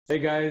Hey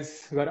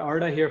guys, we got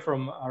Arda here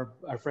from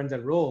our friends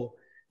at Roll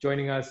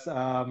joining us.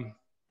 Arda,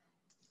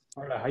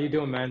 how you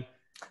doing, man?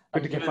 Good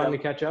I'm to good. finally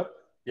catch up.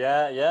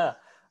 Yeah.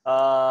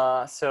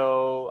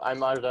 So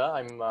I'm Arda.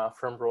 I'm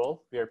from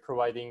Roll. We are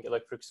providing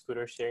electric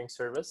scooter sharing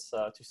service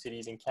to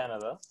cities in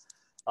Canada.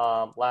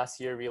 Last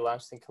year we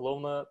launched in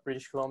Kelowna,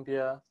 British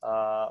Columbia.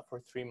 For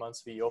 3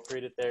 months we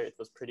operated there. It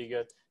was pretty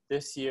good.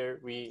 This year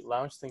we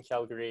launched in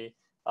Calgary.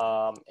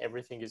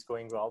 Everything is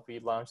going well. We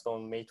launched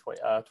on May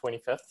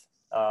 25th.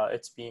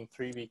 It's been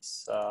 3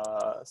 weeks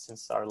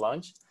since our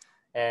launch,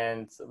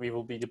 and we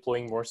will be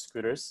deploying more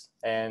scooters.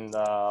 And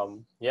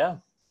yeah.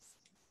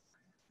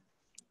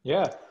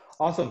 Yeah,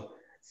 awesome.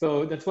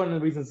 So that's one of the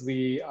reasons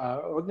we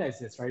organized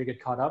this, right? To get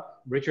caught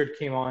up. Richard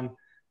came on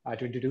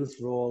to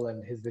introduce Roll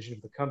and his vision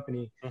for the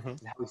company Mhm.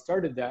 and how we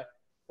started that.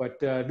 But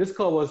this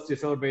call was to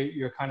celebrate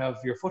your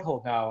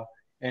foothold now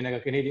in another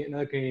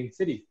Canadian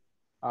city,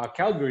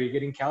 Calgary.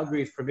 Getting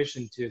Calgary's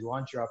permission to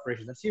launch your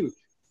operation, that's huge,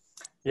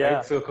 right?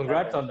 Yeah, So yeah.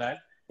 congrats on that.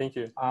 Thank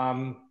you.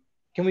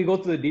 Can we go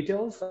through the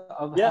details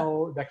of Yeah,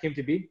 how that came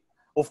to be?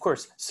 of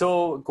course.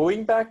 So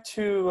going back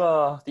to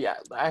the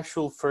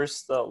actual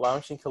first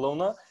launch in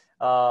Kelowna,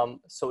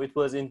 so it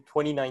was in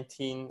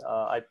 2019,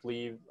 I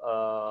believe,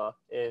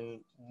 in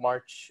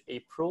March,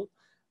 April.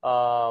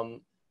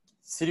 Um,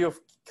 City of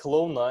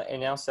Kelowna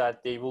announced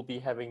that they will be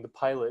having the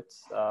pilot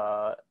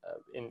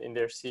in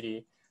their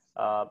city,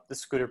 the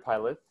scooter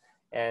pilot.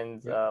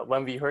 And Yep.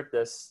 when we heard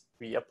this,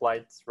 we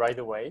applied right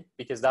away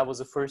because that was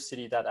the first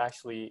city that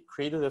actually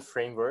created a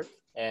framework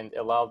and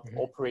allowed Mhm.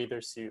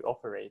 operators to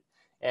operate.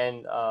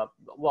 And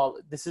well,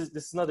 this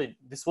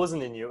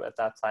wasn't new at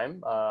that time.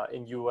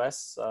 In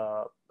US,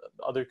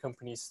 other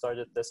companies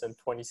started this in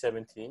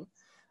 2017.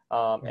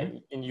 Mhm. And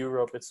in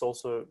Europe, it's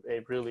also a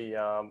really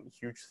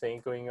huge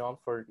thing going on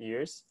for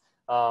years.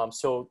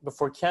 So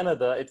before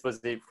Canada, it was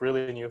a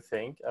really new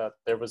thing.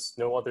 There was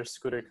no other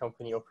scooter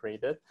company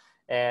operated.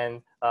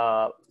 And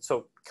so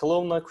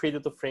Kelowna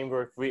created the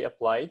framework, we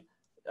applied.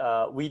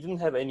 We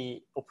didn't have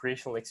any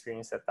operational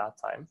experience at that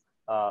time.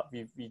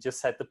 We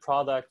just had the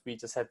product, we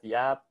just had the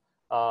app,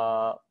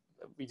 uh,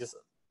 we just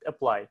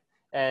applied.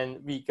 And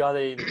we got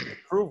an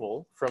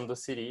approval from the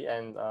city,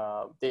 and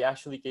they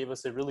actually gave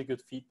us a really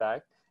good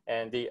feedback,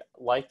 and they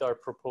liked our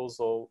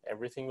proposal.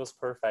 Everything was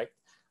perfect.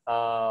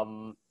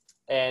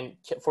 And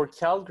for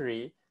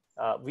Calgary,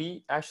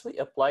 we actually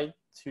applied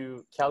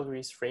to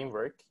Calgary's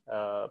framework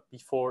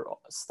before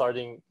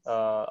starting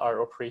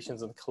our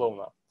operations in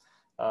Kelowna.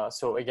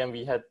 So again,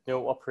 we had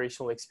no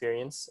operational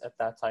experience at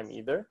that time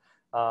either.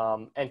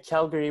 And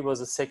Calgary was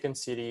the second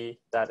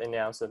city that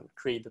announced and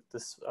created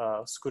this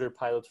scooter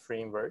pilot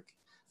framework.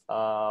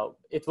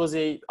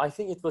 I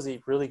think it was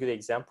a really good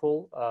example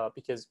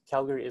because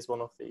Calgary is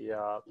one of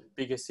the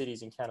biggest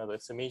cities in Canada.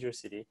 It's a major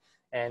city.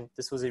 And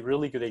this was a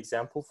really good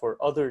example for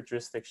other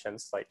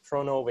jurisdictions like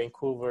Toronto,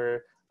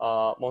 Vancouver,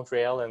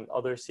 Montreal, and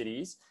other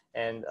cities.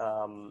 And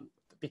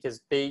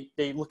because they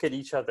look at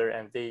each other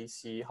and they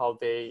see how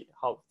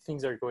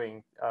things are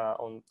going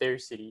on their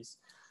cities.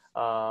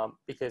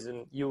 Because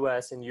in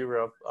US and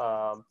Europe,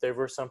 there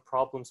were some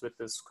problems with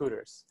the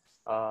scooters.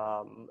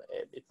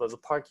 It was a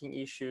parking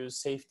issues,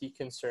 safety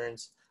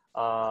concerns,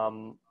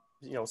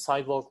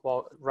 sidewalk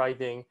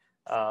riding.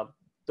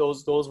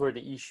 Those were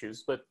the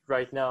issues. But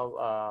right now,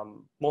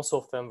 most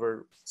of them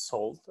were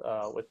solved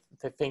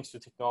thanks to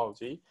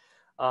technology.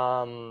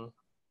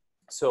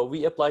 So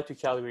we applied to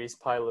Calgary's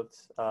pilot.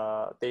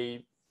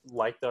 They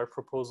liked our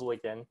proposal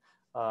again.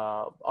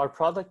 Our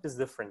product is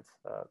different,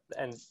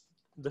 and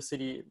the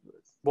city,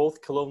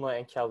 both Kelowna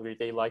and Calgary,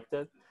 they liked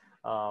it.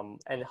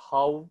 And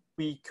how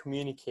we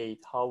communicate,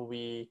 how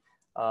we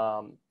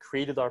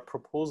created our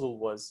proposal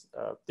was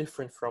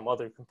different from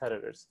other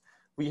competitors.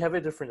 We have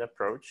a different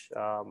approach.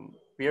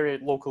 We are a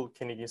local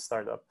Canadian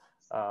startup.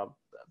 Uh,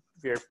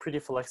 we are pretty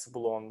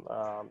flexible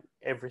on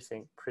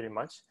everything, pretty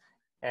much.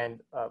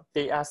 And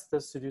they asked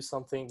us to do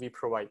something, we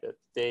provided.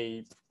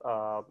 They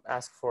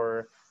asked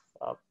for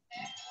uh,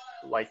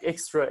 like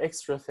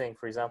extra thing,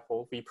 for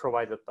example, we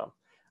provided them.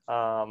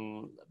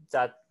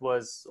 That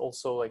was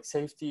also like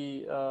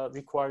safety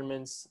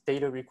requirements,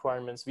 data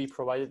requirements. We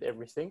provided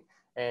everything,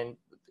 and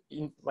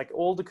like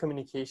all the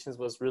communications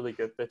was really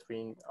good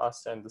between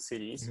us and the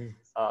cities.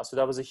 Mhm. So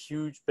that was a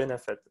huge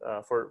benefit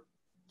for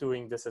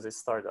doing this as a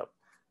startup,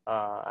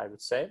 I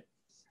would say.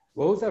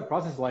 What was that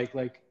process like?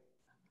 Like,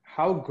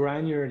 how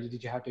granular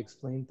did you have to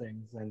explain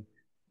things? And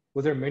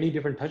was there many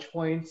different touch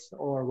points,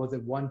 or was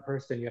it one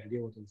person you had to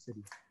deal with in the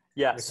city?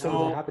 Yeah. Like, how was that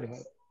So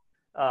happening?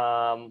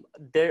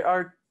 there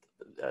are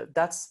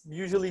that's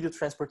usually the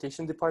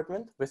transportation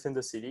department within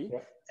the city,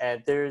 Yeah. and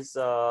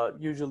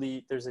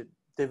usually there's a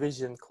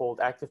division called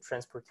active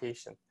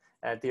transportation,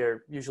 and they're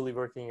usually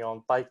working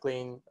on bike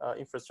lane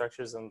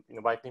infrastructures and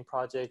bike lane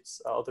projects,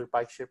 other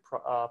bike share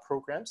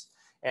programs.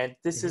 And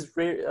this Mhm. is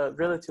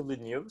relatively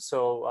new, so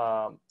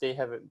they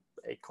have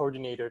a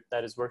coordinator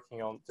that is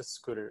working on the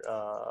scooter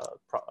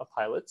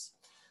pilots.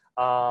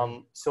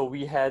 Mhm. So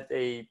we had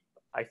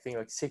I think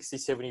like 60,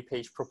 70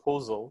 page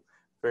proposal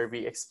where we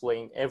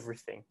explain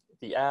everything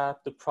the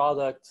app, the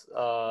product,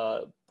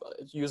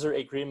 user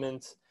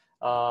agreement,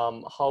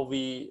 how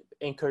we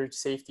encourage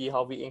safety,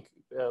 how we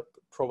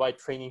provide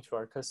training to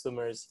our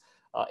customers,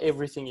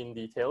 everything in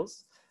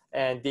details.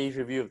 And they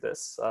review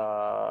this.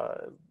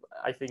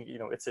 I think, you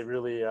know, it's a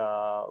really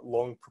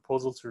long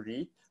proposal to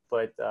read,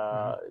 but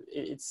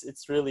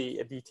it's really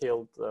a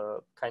detailed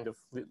kind of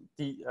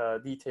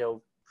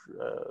detailed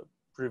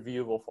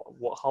review of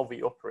how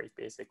we operate,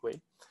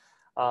 basically.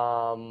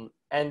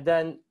 And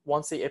then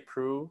once they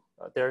approve,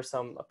 there are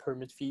some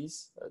permit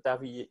fees that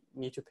we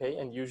need to pay,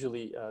 and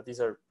usually these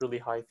are really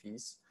high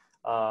fees,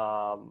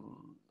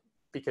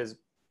 because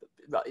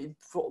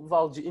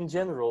well, in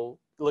general,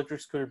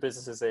 electric scooter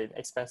business is an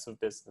expensive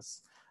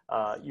business.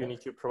 You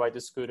need to provide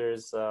the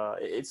scooters.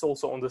 It's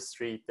also on the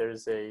street.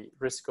 There's a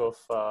risk of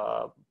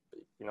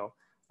you know,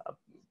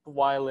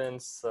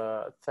 violence,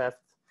 theft.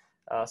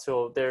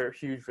 So there are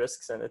huge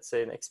risks, and it's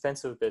an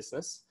expensive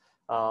business.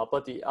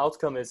 But the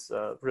outcome is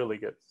really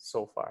good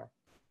so far.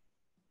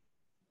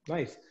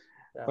 Nice.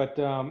 Yeah. But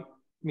I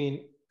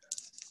mean,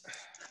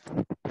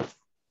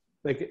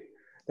 like,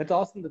 that's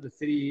awesome that the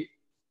cities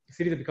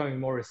are becoming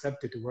more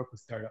receptive to work with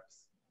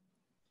startups,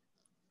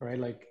 right?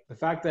 Like the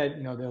fact that,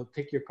 you know, they'll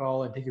take your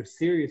call and take you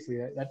seriously.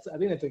 That's, I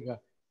think that's like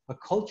a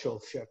cultural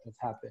shift that's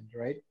happened,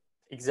 right?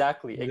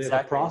 Exactly. There's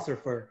a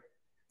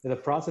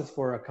process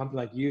for a company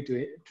like you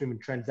to even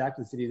transact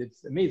with the city.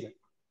 That's amazing.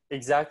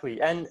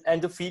 Exactly. And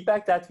the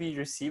feedback that we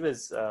receive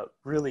is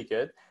really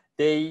good.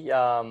 They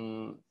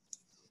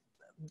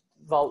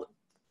well,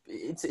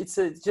 it's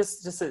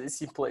just a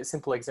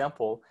simple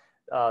example.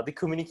 The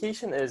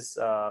communication is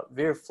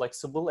very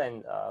flexible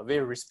and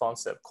very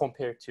responsive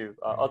compared to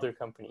other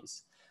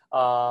companies.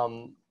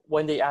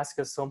 When they ask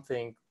us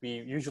something, we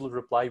usually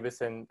reply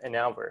within an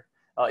hour.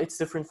 It's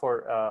different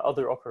for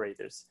other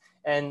operators.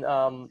 And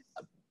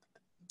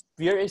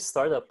we are a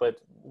startup,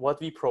 but what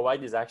we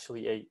provide is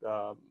actually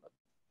a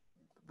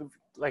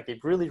like a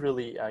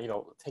really, you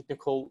know,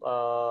 technical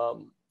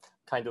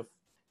kind of,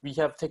 we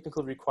have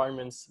technical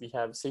requirements, we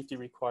have safety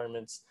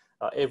requirements,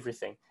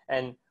 everything.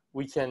 And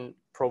we can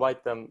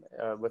provide them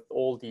with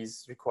all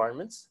these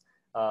requirements.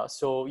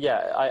 So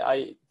yeah,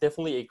 I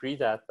definitely agree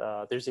that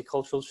there's a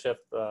cultural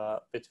shift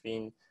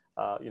between,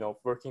 you know,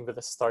 working with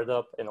a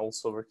startup and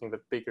also working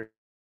with bigger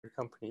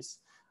companies.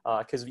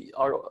 Because the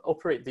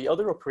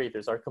other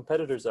operators, our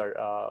competitors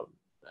are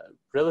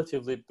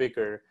relatively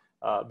bigger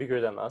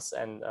than us,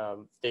 and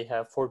they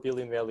have 4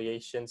 billion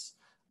valuations,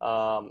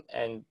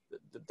 and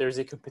there's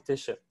a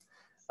competition.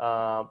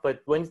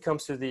 But when it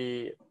comes to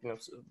the, you know,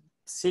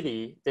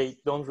 city, they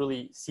don't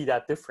really see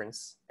that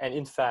difference. And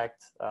in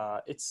fact,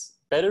 it's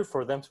better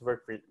for them to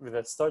work with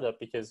a startup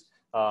because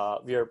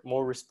we are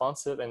more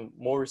responsive and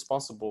more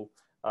responsible,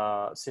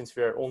 since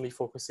we are only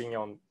focusing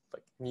on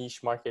like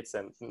niche markets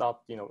and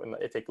not, you know,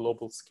 at a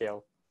global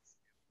scale.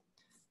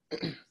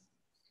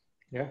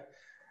 Yeah.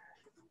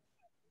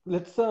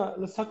 Let's talk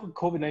about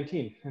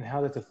COVID-19 and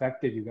how that's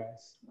affected you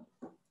guys.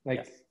 Like,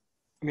 yes.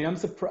 I mean, I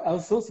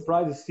was so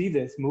surprised to see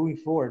this moving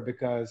forward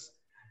because,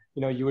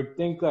 you know, you would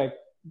think like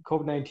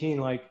COVID-19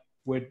 like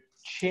would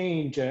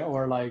change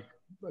or like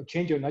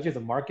change not just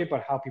the market,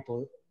 but how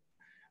people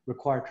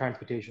require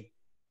transportation.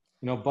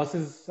 You know,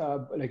 buses,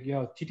 like, you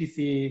know,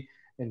 TTC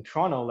in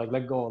Toronto, like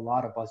let go a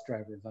lot of bus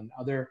drivers, and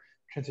other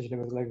transportation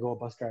drivers let go of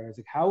bus drivers.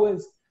 Like, how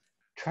is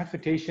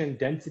transportation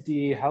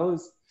density? How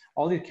is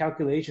all these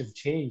calculations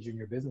change in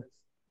your business?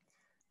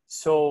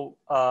 So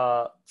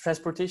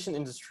transportation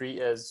industry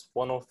is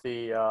one of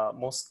the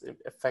most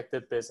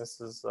affected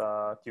businesses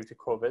due to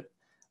COVID.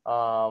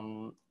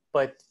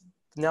 But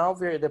now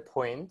we're at a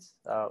point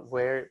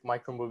where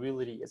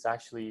micromobility is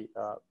actually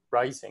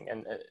rising,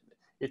 and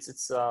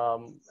it's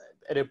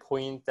at a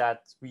point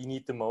that we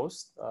need the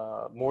most,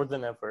 more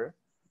than ever.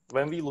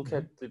 When we look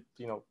at the,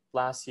 you know,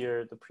 last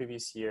year, the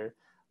previous year,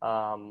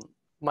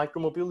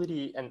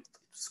 micromobility and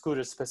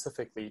scooters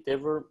specifically, they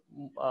were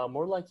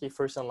more like a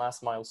first and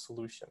last mile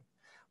solution.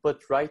 But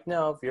right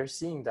now we are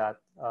seeing that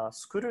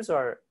scooters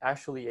are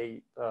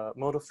actually a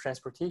mode of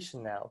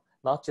transportation now,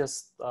 not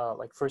just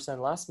like first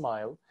and last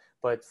mile,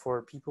 but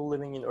for people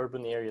living in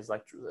urban areas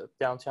like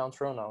downtown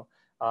Toronto.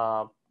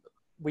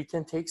 We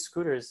can take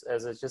scooters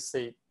as just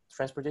a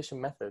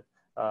transportation method,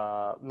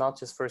 not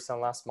just first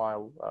and last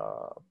mile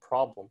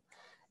problem.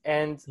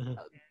 And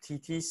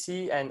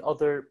TTC and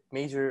other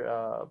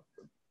major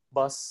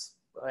bus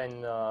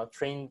and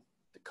train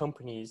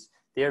companies,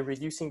 they are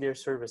reducing their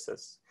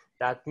services.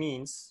 That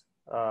means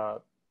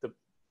the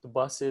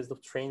buses, the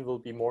train will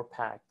be more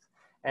packed.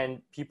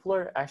 And people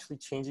are actually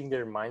changing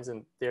their minds,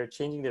 and they're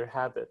changing their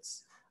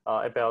habits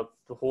about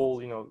the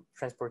whole, you know,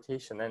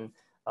 transportation. And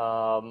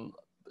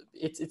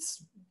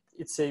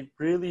it's a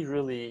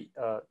really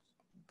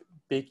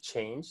big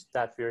change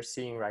that we're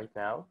seeing right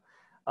now.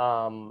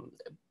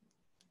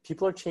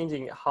 People are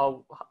changing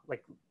how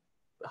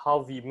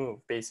we move,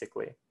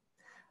 basically.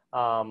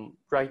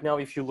 Right now,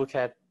 if you look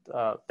at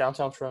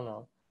downtown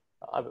Toronto,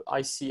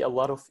 I see a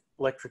lot of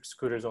electric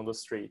scooters on the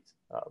street.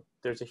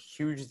 There's a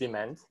huge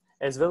demand,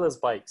 as well as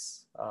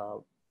bikes.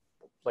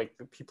 like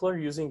people are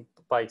using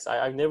bikes.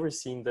 I've never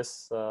seen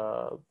this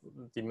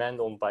demand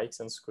on bikes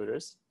and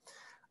scooters.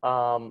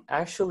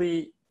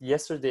 Actually,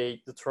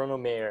 yesterday, the Toronto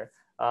mayor,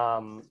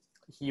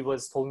 he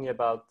was talking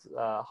about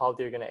how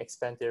they're going to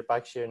expand their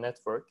bike share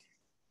network.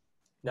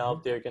 Now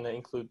they're going to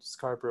include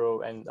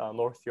Scarborough and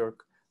North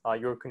York,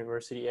 York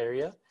University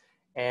area.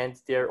 And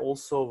they're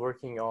also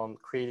working on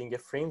creating a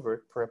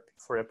framework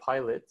for a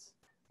pilot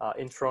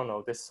in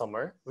Toronto this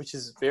summer, which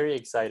is very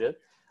excited.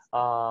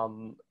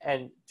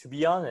 And to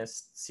be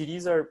honest,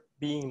 cities are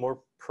being more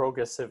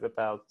progressive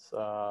about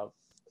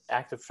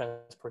active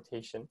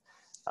transportation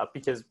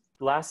because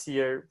last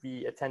year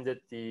we attended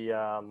the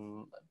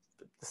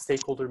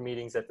stakeholder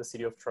meetings at the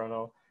City of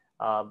Toronto.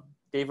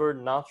 They were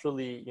not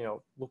really,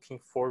 looking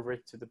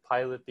forward to the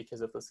pilot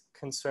because of the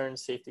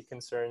concerns, safety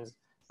concerns,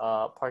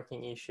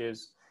 parking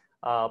issues.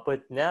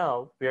 But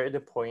now we are at a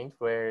point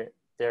where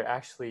they're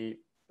actually,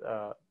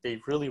 they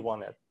really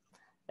want it.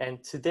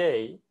 And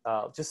today,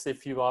 just a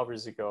few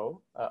hours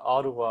ago,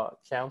 Ottawa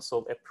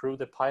Council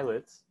approved a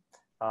pilot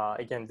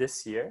again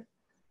this year.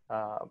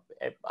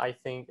 I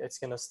think it's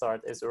going to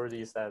start as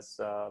early as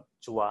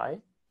July.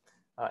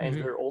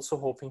 And we're also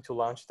hoping to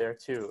launch there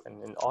too,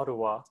 and in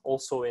Ottawa,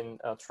 also in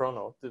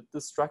Toronto.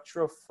 The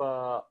structure of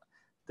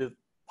the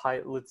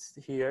pilots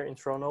here in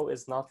Toronto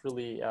is not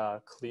really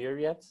clear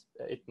yet.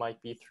 It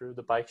might be through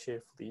the bike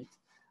share fleet.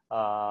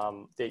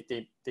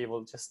 They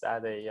will just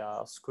add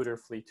a scooter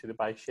fleet to the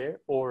bike share,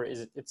 or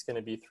it's going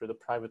to be through the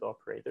private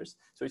operators.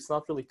 So it's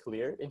not really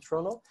clear in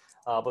Toronto,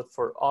 but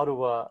for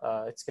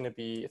Ottawa, it's going to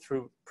be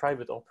through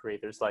private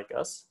operators like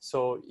us.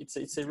 So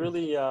it's a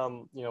really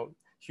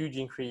huge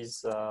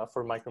increase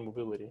for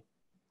micromobility.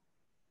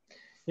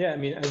 Yeah, I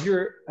mean, as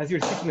you're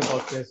thinking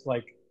about this,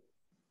 like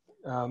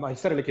I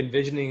started like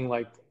envisioning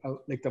like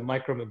the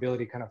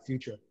micromobility kind of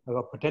future, like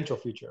a potential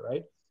future,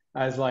 right?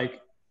 As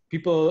like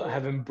people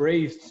have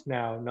embraced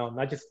now, no,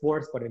 not just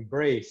forced, but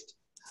embraced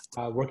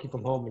working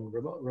from home and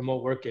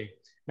remote working.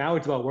 Now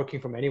it's about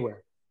working from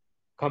anywhere.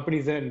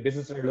 Companies and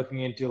businesses are looking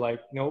into like,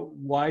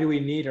 why do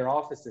we need our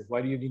offices?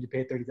 Why do you need to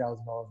pay $30,000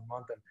 a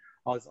month on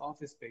all this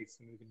office space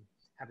when we can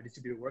have a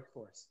distributed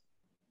workforce?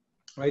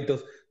 Right?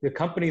 The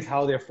companies,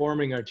 how they're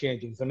forming are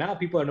changing. So now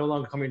people are no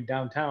longer coming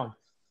downtown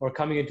or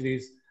coming into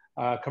these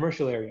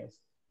commercial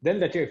areas. Then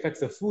that affects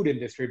the food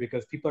industry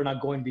because people are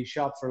not going to these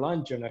shops for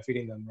lunch and not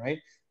feeding them, right?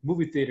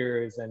 Movie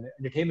theaters and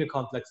entertainment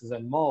complexes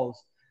and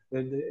malls,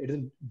 it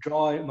doesn't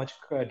draw much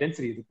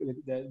density.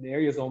 The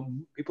areas,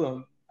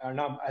 people are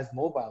not as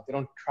mobile. They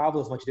don't travel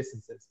as much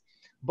distances,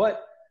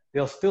 but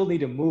they'll still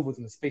need to move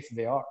within the spaces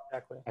they are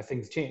as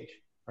things change,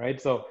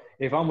 right? So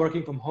if I'm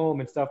working from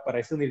home and stuff, but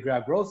I still need to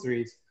grab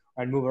groceries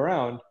and move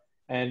around,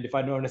 and if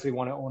I don't necessarily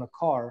want to own a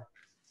car,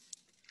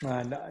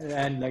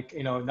 and like,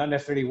 not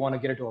necessarily want to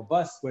get into a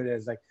bus where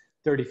there's like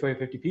 30, 40,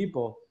 50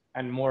 people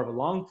and more of a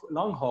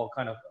long haul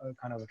kind of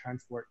a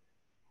transport.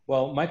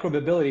 Well,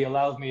 micromobility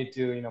allows me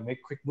to,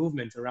 make quick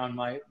movements around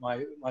my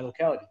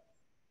locality,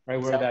 right?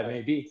 Where that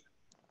may be,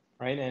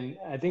 right? And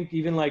I think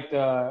even like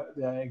the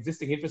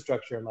existing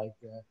infrastructure, like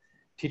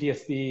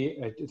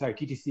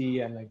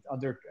TTC and like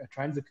other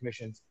transit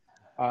commissions,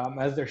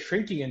 as they're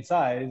shrinking in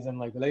size and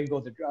like letting go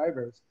of the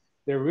drivers,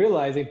 they're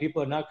realizing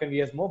people are not going to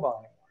be as mobile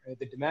anymore. If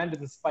the demand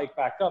doesn't spike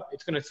back up,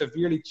 it's going to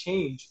severely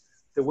change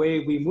the way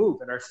we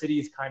move, and our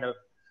cities kind of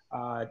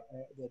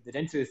the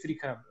density of the city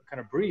kind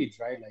of breeds,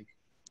 right? Like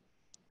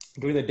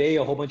during the day,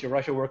 a whole bunch of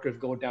Russia workers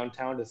go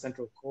downtown to the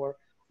central core,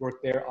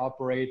 work there,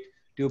 operate,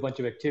 do a bunch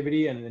of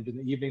activity, and then in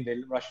the evening they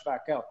rush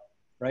back out,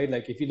 right?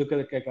 Like if you look at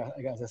it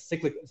like as a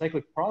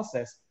cyclic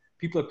process,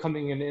 people are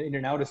coming in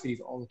and out of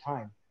cities all the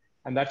time,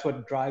 and that's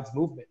what drives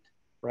movement,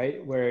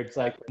 right? Where it's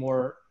like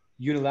more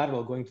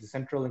unilateral, going to the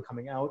central and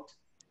coming out,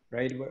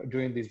 right,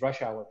 during these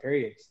rush hour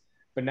periods.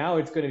 But now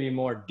it's going to be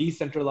more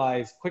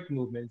decentralized, quick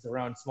movements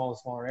around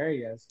smaller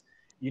areas.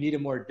 You need a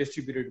more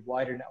distributed,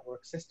 wider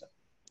network system.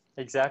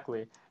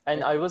 Exactly.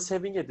 And I was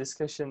having a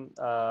discussion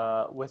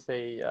with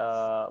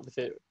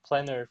a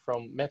planner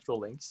from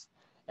Metrolinx,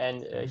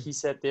 and he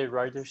said their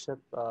ridership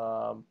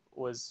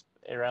was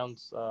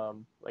around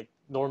like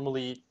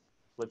normally,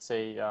 let's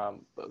say,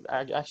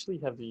 I actually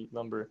have the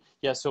number.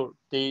 Yeah, so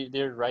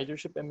their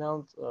ridership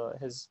amount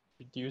has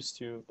reduced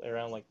to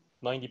around like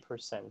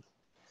 90%.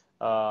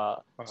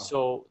 Wow.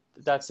 So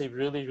that's a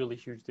really, really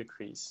huge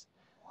decrease.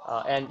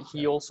 And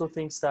he also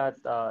thinks that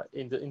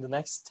in the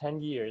next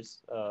 10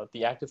 years,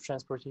 the active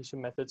transportation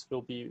methods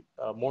will be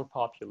more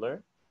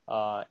popular,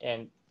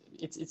 and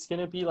it's going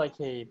to be like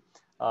a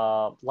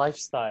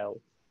lifestyle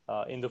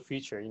in the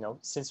future.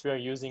 Since we are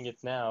using it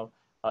now,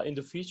 in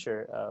the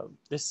future,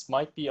 this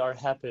might be our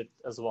habit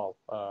as well,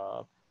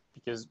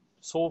 because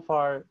so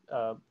far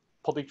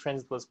public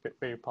transit was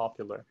very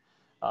popular.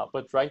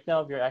 But right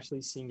now, we're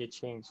actually seeing a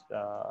change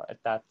at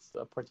that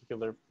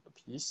particular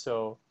piece.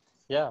 So,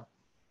 yeah.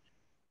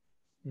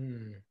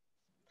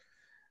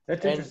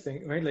 That's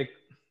interesting, right? Like,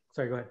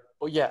 sorry, go ahead.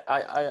 Oh, yeah.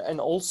 And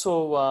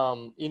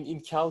also in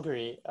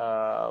Calgary,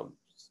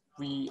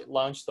 we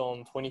launched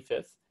on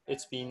 25th.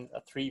 It's been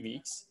 3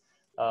 weeks.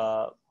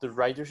 The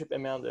ridership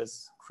amount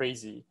is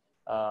crazy.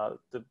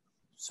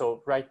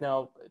 So right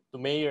now, the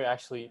mayor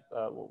actually,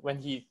 when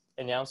he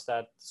announced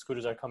that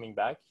scooters are coming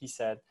back, he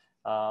said,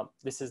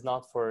 this is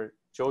not for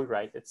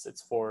joyride,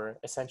 it's for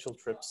essential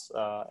trips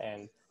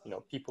and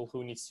people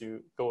who needs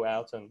to go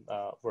out and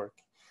work.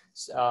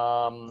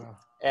 Wow.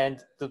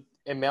 And the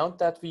amount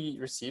that we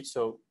received,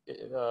 so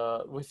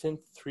within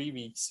 3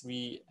 weeks,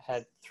 we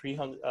had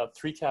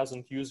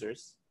 3,000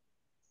 users,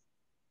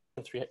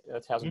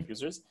 3,000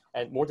 users,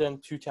 and more than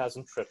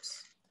 2,000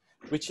 trips,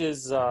 which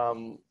is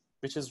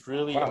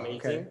really Wow. Okay.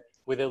 amazing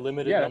with a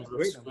limited Yeah, that's number of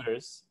great number.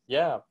 scooters.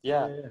 Yeah,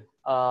 Yeah, yeah. yeah,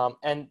 yeah.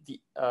 And the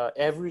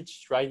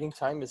average riding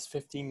time is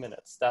 15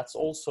 minutes. That's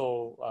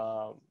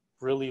also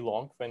really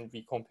long when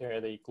we compare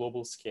at a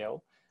global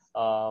scale.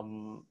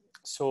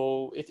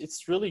 So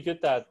it's really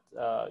good that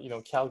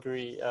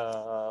Calgary,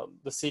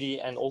 the city,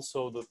 and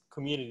also the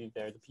community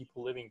there, the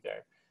people living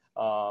there,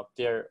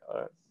 they're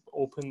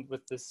open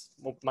with this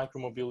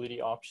micromobility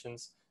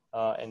options,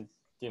 and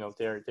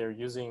they're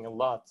using a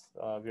lot.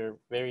 We're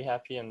very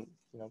happy, and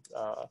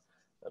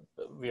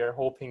we are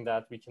hoping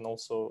that we can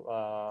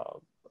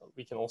also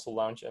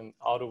launch in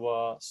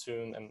Ottawa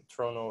soon, and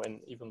Toronto,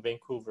 and even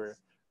Vancouver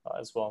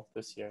as well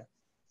this year.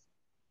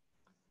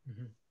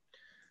 Mm-hmm.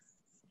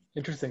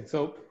 Interesting.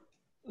 So,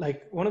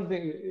 like one of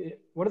the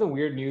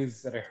weird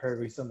news that I heard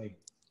recently,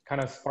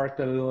 kind of sparked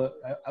a little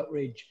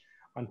outrage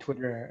on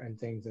Twitter and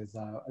things. Is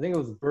I think it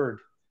was Bird,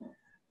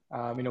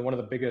 one of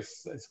the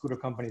biggest scooter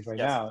companies right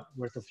Yes. now,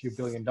 worth a few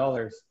 $billions.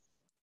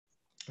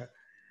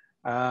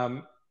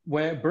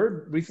 When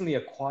Bird recently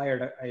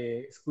acquired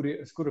a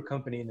scooter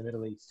company in the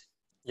Middle East.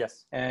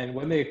 Yes. And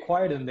when they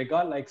acquired them, they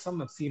got like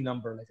some obscene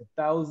number, like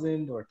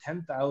 1,000 or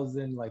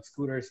 10,000 like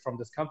scooters from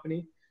this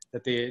company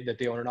that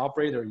they own and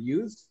operate or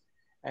used,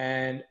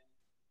 and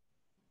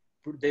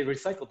they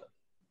recycled them.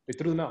 They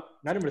threw them out.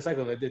 Not even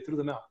recycled them, they threw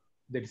them out.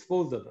 They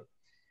disposed of them.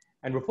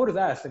 And reporters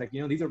asked, like,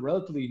 these are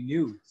relatively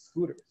new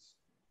scooters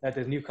that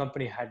this new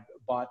company had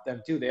bought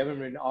them too. They haven't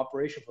been in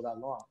operation for that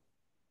long.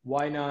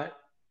 Why not,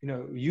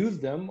 use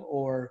them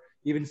or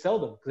even sell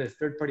them? Because there's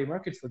third-party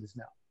markets for this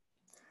now.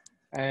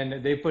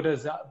 And they put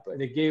us up,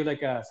 they gave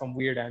like some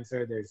weird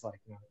answer. There's like,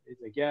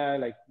 it's like, yeah,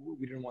 like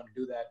we didn't want to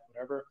do that,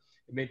 whatever.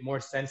 It made more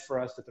sense for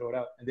us to throw it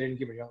out. And they didn't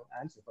give a real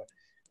answer. But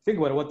think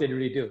about what they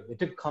really do. They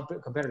took a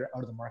competitor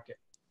out of the market,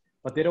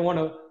 but they don't want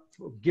to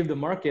give the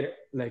market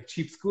like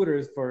cheap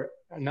scooters for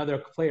another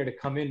player to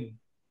come in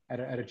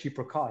at a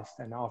cheaper cost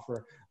and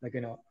offer like,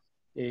 a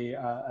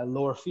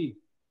lower fee.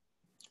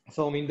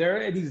 So, I mean,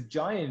 there are these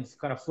giants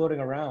kind of floating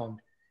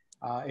around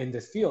in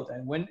this field.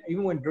 And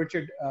even when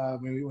Richard,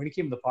 when he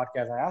came to the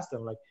podcast, I asked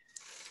him, like,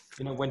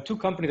 when two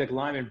companies like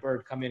Lime and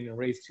Bird come in and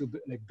raise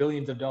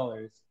billions of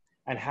dollars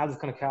and have this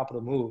kind of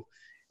capital move,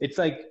 it's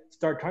like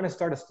trying to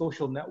start a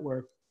social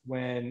network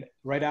when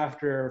right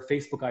after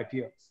Facebook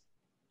IPOs,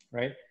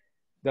 right?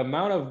 The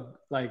amount of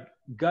like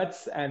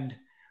guts and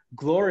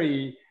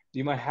glory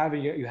you might have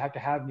you have to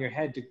have in your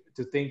head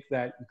to think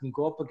that you can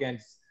go up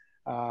against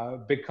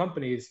big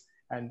companies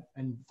and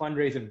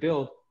fundraise and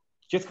build,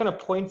 just kind of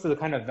points to the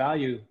kind of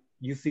value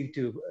you seek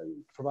to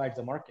provide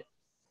the market,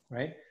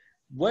 right?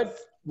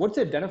 What's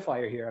the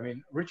identifier here? I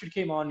mean, Richard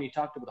came on and he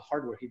talked about the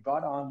hardware. He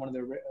brought on one of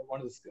the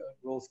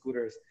roll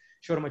scooters,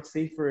 showed how much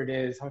safer it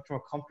is, how much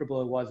more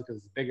comfortable it was because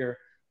it's bigger,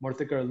 more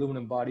thicker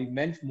aluminum body,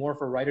 meant more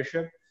for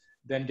ridership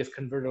than just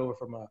convert it over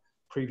from a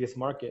previous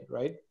market,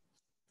 right?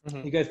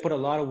 Mm-hmm. You guys put a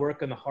lot of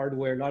work on the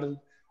hardware, a lot of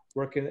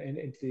work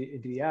into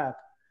the app,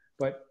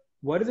 but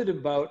what is it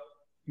about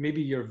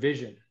maybe your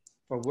vision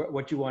for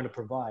what you want to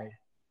provide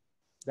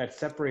that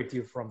separates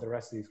you from the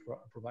rest of these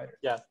providers?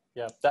 Yeah,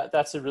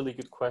 that's a really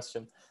good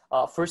question.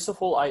 First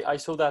of all, I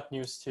saw that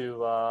news too.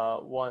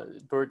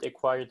 Bird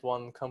acquired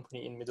one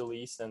company in Middle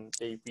East and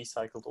they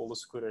recycled all the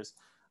scooters.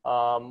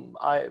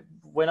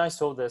 When I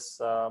saw this,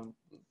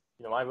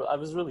 I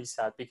was really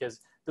sad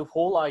because the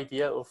whole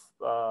idea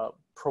of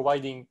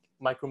providing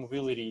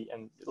micromobility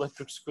and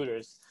electric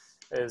scooters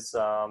is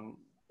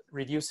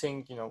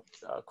reducing,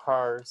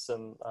 cars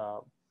and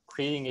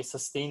creating a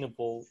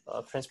sustainable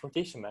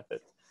transportation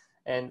method.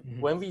 And mm-hmm.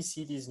 when we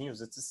see these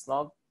news, it's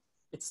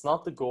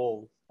not the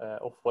goal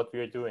of what we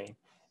are doing.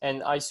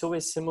 And I saw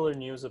a similar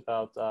news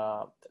about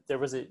there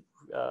was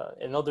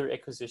another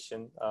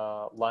acquisition.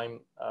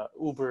 Lime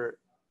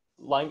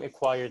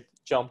acquired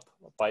Jump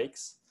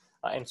bikes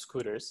and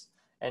scooters,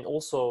 and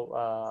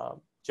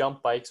also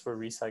Jump bikes were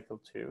recycled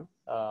too,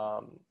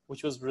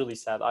 which was really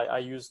sad. I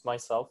used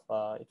myself.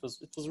 It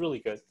was really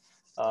good.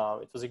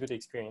 It was a good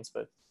experience,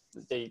 but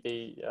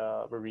they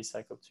were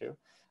recycled too.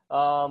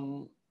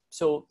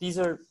 So these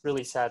are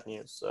really sad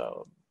news.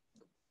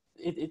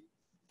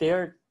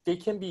 They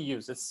can be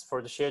used. It's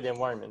for the shared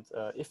environment.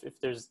 If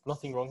there's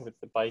nothing wrong with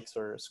the bikes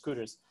or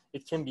scooters,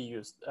 it can be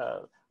used.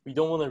 We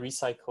don't want to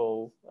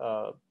recycle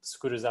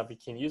scooters that we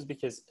can use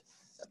because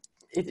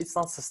it's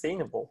not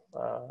sustainable.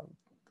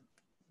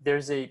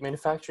 There's a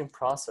manufacturing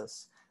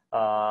process.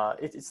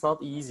 It's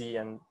not easy,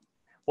 and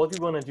what we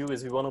want to do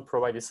is we want to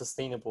provide a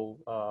sustainable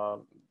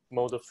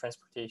mode of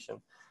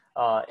transportation.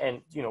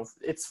 And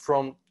it's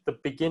from the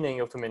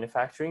beginning of the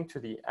manufacturing to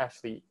the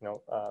actually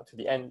to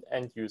the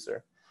end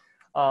user.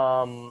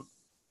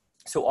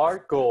 So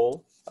our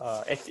goal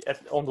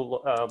on the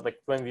like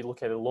when we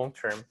look at the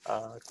long-term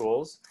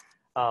goals,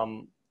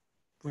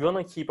 we want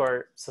to keep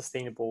our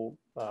sustainable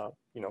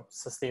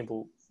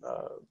sustainable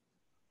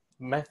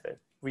method.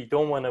 We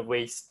don't want to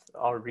waste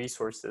our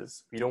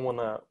resources. We don't want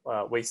to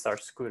waste our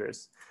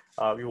scooters.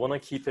 We want to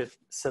keep it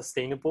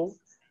sustainable.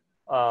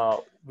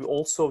 We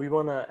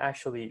want to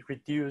actually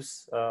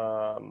reduce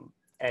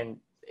and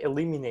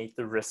eliminate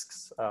the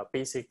risks.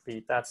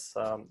 Basically, that's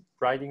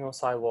riding on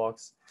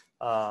sidewalks,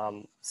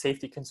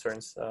 safety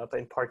concerns,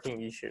 and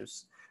parking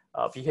issues.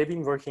 We have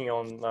been working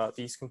on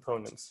these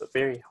components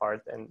very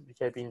hard, and we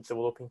have been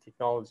developing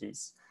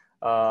technologies.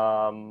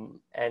 And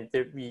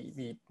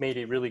we made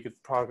a really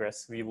good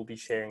progress. We will be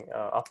sharing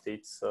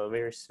updates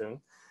very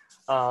soon.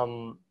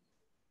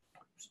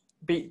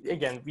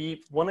 Again,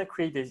 we want to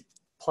create a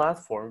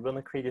platform, we want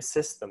to create a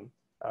system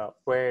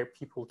where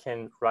people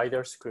can ride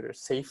their scooters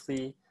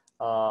safely,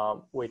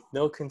 with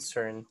no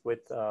concern,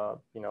 with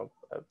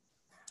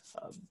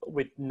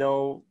with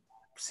no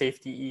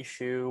safety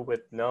issue,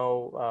 with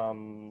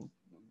no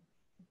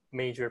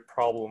major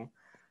problem.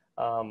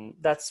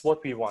 That's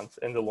what we want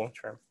in the long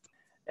term.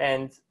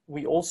 And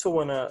we also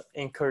want to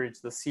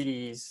encourage the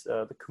cities,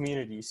 the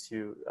communities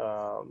to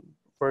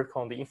work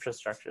on the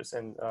infrastructures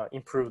and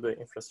improve the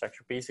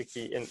infrastructure.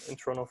 Basically, in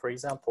Toronto, for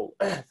example,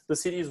 the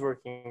city is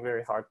working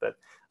very hard, but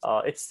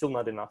it's still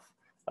not enough.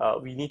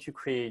 We need to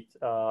create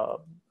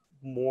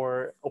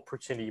more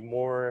opportunity,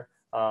 more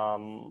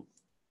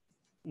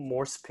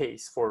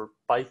space for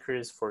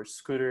bikers, for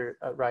scooter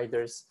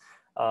riders.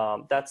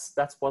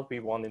 That's what we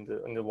want in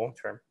the long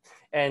term.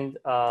 And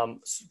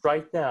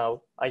right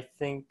now, I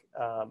think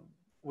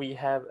we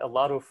have a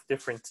lot of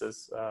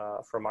differences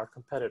from our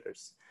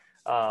competitors,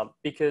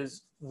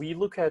 because we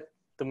look at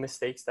the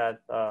mistakes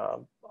that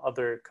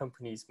other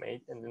companies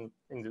made in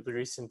the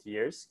recent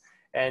years,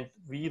 and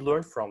we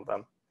learn from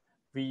them.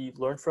 We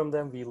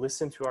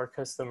listen to our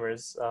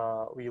customers,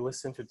 we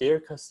listen to their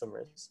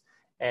customers,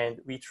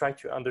 and we try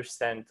to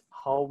understand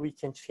how we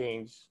can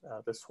change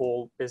this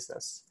whole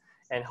business,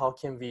 and how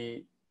can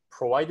we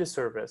provide a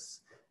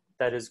service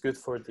that is good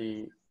for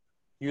the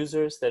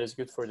users, that is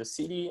good for the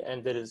city,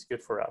 and that is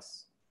good for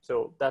us.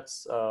 So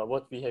that's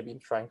what we have been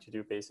trying to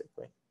do,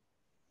 basically.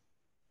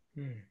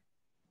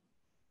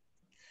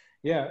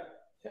 Yeah,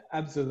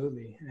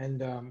 absolutely.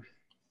 And I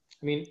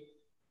mean,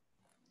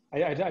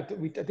 I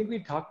think we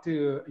talked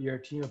to your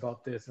team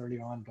about this early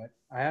on, but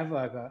I have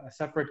a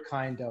separate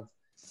kind of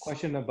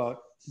question about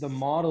the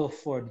model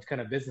for these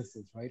kind of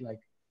businesses, right?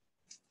 Like,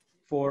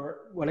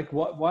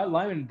 what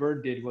Lime &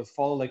 Bird did was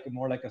follow like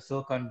more like a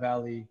Silicon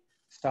Valley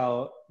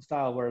style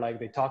where like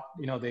they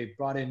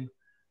brought in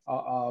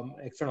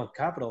external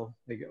capital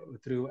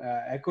through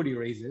equity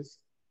raises,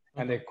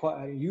 and they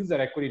use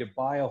that equity to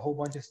buy a whole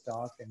bunch of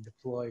stock and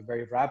deploy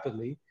very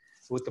rapidly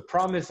with the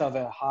promise of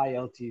a high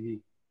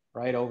LTV,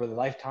 right? Over the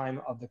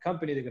lifetime of the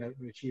company, they're going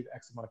to achieve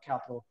X amount of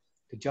capital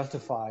to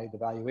justify the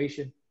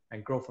valuation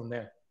and grow from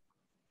there.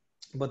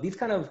 But these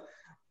kind of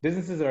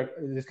businesses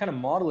this kind of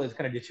model is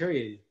kind of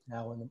deteriorating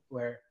now,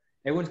 where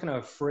everyone's kind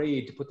of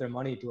afraid to put their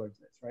money towards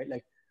this, right?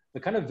 Like the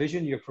kind of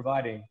vision you're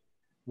providing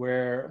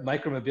where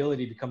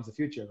micromobility becomes the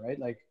future, right?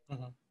 Like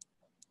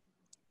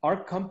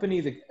our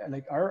companies,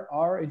 like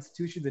our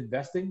institutions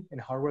investing in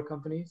hardware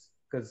companies?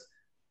 Because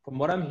from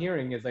what I'm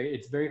hearing is like,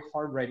 it's very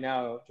hard right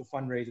now to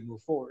fundraise and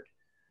move forward.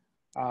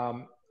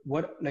 How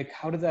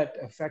does that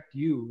affect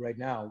you right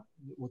now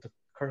with the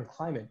current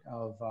climate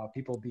of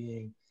people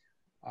being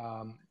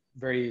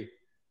very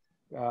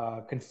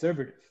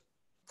conservative,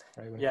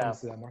 right, when it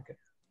comes to that market?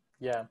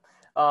 Yeah.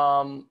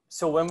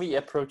 So when we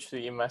approach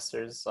the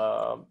investors,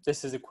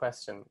 this is a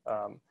question.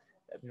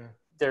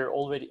 They're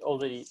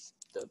already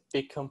the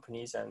big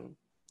companies, and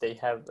they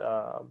have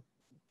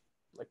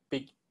like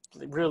big,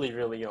 really,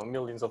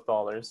 millions of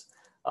dollars.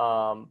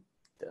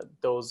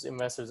 Those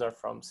investors are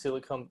from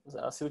Silicon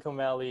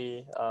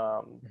Valley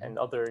and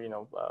other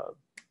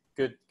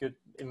good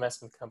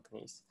investment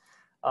companies,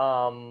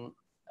 and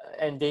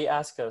they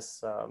ask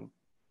us,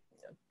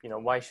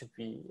 why should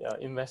we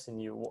invest in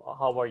you?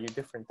 How are you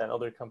different than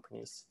other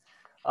companies?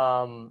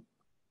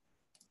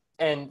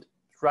 And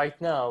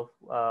right now,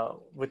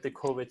 with the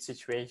COVID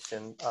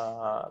situation,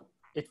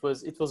 it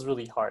was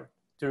really hard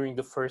during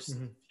the first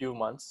few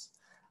months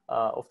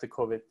of the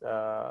COVID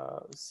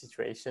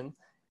situation,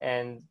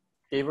 and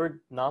they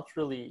were not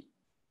really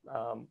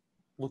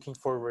looking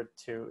forward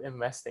to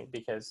investing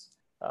because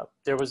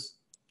there was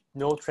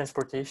no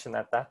transportation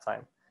at that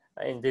time.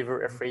 And they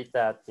were afraid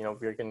that,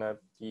 we're going to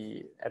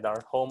be at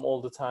our home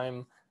all the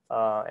time,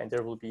 and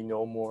there will be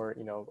no more,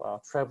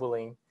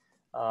 traveling.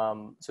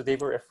 So they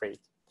were afraid.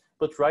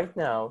 But right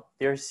now,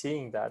 they're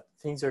seeing that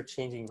things are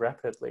changing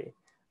rapidly,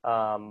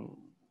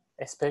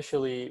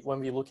 especially when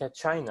we look at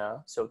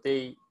China. So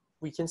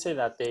we can say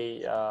that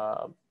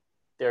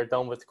they're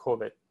done with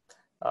COVID.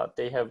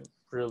 They have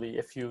really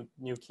a few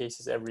new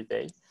cases every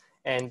day.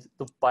 And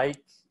the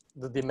bike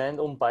the demand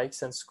on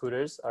bikes and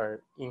scooters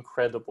are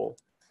incredible.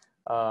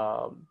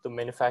 The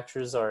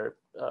manufacturers are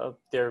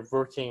they're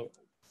working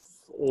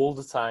all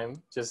the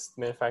time just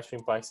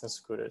manufacturing bikes and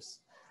scooters.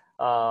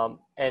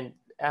 And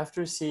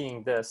after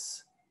seeing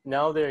this,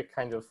 now they're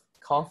kind of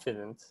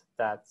confident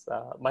that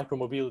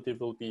micromobility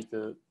will be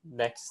the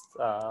next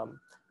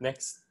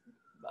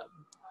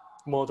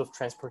mode of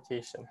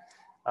transportation.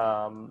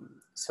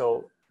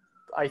 So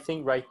I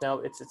think right now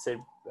it's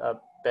a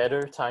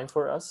better time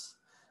for us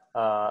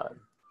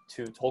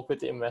to talk with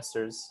the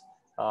investors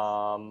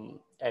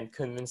and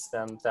convince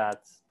them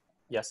that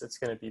yes, it's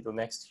going to be the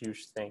next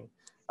huge thing.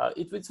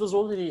 It was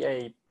already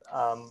a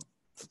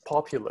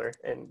popular,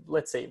 and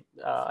let's say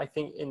I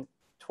think in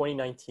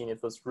 2019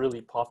 it was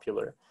really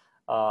popular,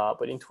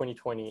 but in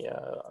 2020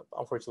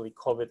 unfortunately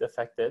COVID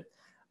affected.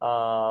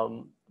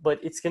 But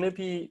it's going to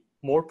be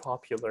more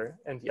popular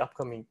in the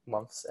upcoming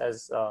months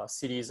as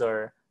cities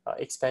are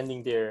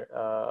expanding their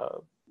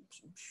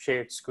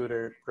shared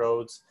scooter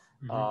roads,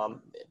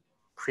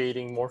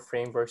 creating more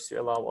frameworks to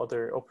allow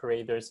other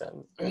operators,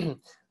 and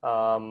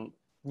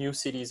new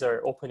cities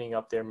are opening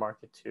up their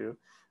market too.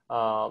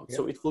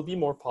 So it will be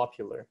more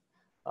popular.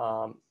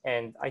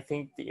 And I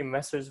think the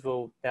investors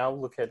will now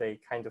look at a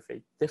kind of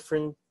a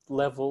different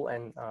level,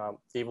 and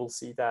they will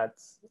see that,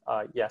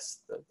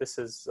 yes, this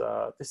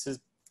is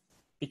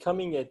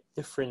becoming a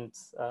different,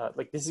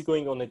 like this is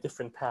going on a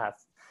different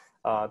path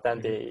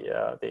than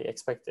they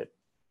expected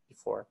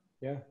before.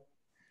 Yeah.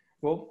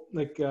 Well,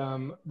 like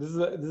this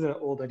is an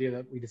old idea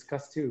that we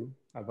discussed too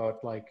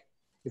about like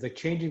it's like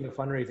changing the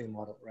fundraising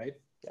model, right?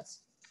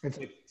 Yes. It's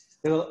like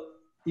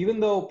even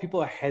though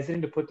people are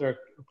hesitant to put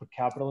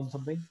capital in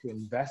something, to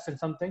invest in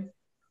something,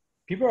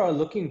 people are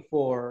looking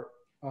for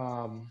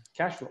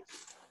cash flow,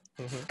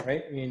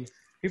 right? I mean,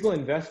 people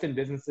invest in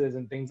businesses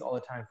and things all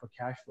the time for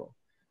cash flow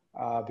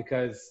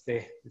because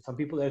there are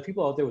people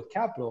out there with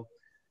capital,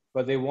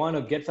 but they want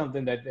to get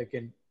something that they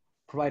can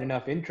provide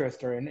enough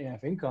interest or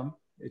enough income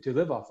to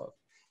live off of.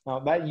 Now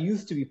that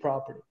used to be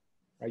property,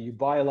 right? You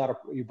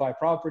buy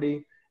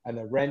property, and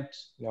the rent,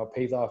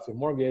 pays off your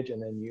mortgage, and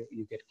then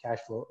you get cash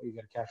flow. You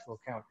get a cash flow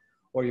account,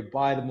 or you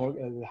buy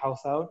the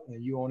house out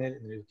and you own it,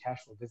 and there's a cash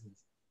flow business.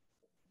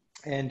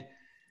 And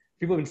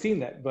people have been seeing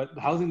that, but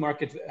the housing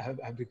markets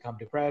have become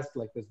depressed.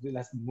 Like there's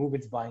less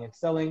movements buying and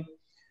selling,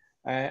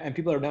 and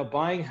people are now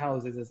buying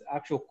houses as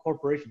actual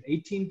corporations.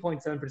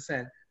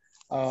 18.7%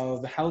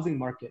 of the housing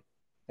market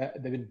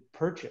they've been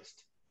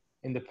purchased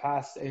in the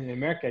past, in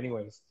America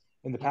anyways,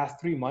 in the past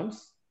 3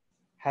 months,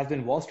 has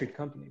been Wall Street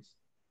companies,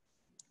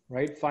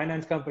 right?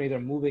 Finance companies are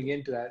moving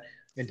into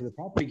the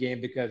property game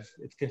because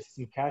it's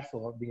consistent cash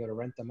flow of being able to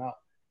rent them out.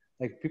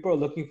 Like people are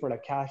looking for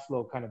like cash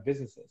flow kind of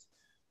businesses.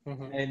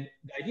 And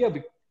the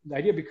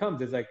idea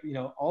becomes is like,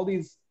 all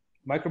these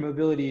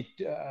micromobility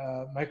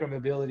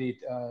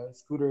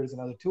scooters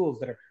and other tools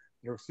that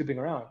are sweeping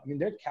around. I mean,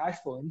 they're cash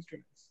flow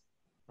instruments,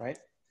 right?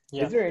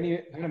 Yeah. Is there any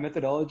kind of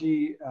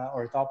methodology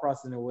or thought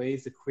process in a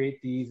ways to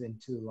create these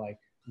into like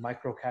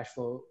micro cash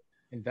flow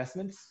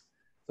investments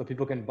so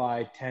people can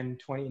buy 10,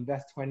 20,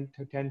 invest 10,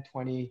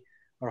 20,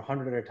 or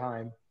 100 at a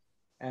time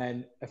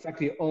and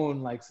effectively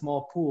own like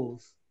small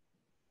pools,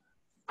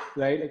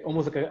 right? Like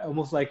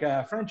almost like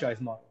a franchise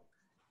model.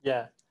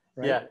 Yeah.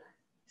 Right? Yeah.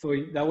 So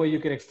that way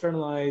you can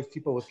externalize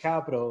people with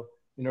capital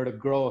in order to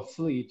grow a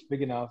fleet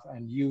big enough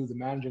and you, the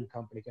managing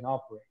company, can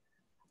operate.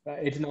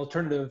 It's an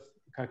alternative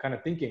kind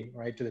of thinking,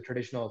 right, to the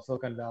traditional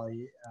Silicon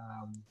Valley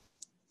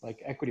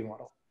like equity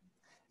model.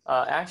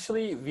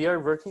 Actually, we are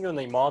working on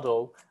a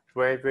model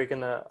where we're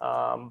gonna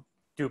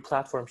do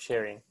platform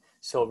sharing.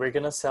 So we're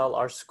gonna sell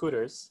our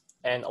scooters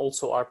and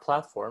also our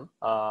platform,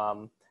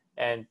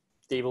 and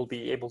they will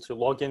be able to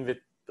log in with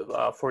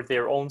for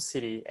their own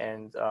city,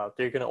 and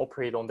they're gonna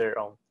operate on their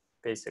own,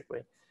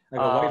 basically.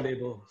 Like a white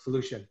label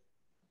solution.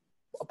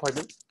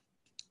 Pardon?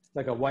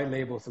 Like a white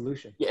label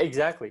solution. Yeah,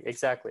 exactly.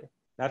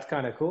 That's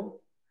kind of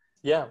cool.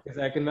 Yeah, because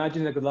I can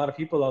imagine like a lot of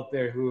people out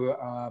there who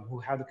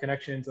have the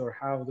connections or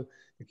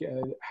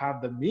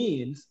have the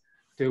means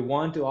to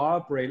want to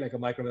operate like a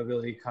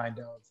micromobility kind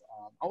of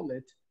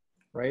outlet,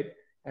 right?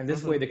 And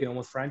this way they can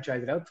almost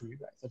franchise it out to you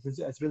guys.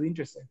 That's really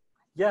interesting.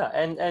 Yeah,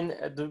 and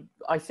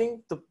I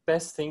think the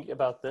best thing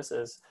about this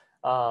is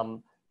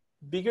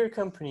bigger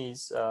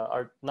companies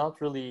are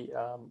not really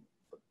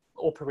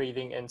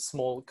operating in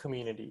small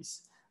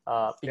communities.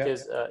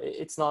 Because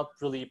it's not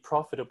really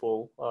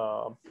profitable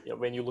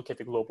when you look at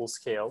the global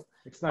scale.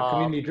 It's not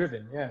community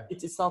driven, yeah.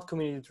 It's not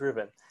community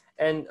driven.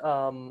 And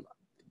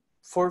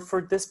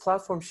for this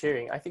platform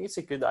sharing, I think it's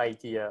a good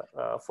idea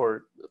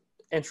for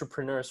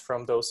entrepreneurs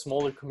from those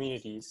smaller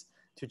communities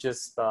to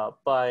just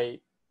buy,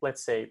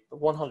 let's say,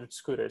 100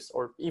 scooters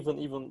or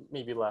even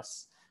maybe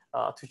less,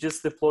 to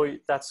just deploy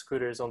that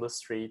scooters on the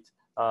street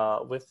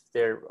with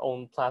their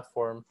own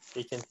platform.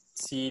 They can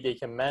see, they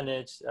can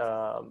manage,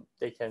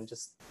 they can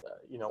just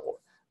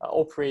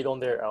operate on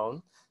their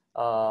own,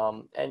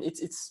 and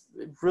it's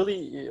really,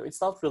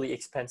 it's not really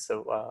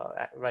expensive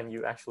when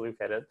you actually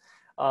look at it,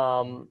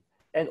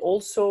 and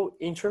also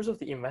in terms of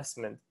the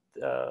investment,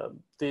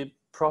 the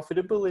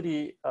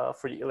profitability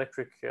for the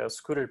electric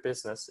scooter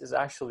business is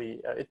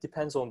actually, it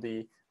depends on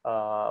the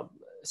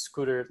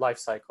scooter life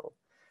cycle.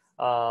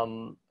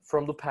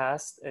 From the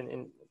past, and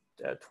in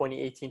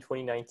 2018,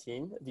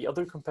 2019, the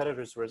other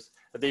competitors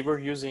they were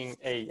using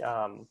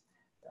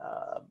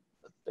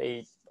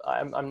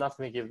I'm not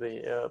going to give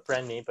the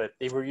brand name, but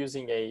they were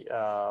using a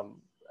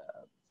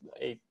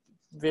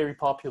very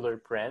popular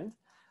brand,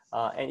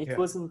 and it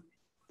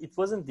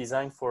wasn't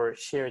designed for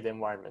shared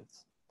environment.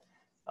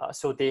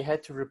 So they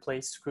had to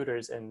replace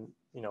scooters and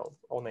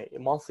on a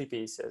monthly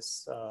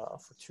basis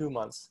for 2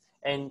 months,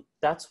 and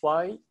that's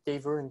why they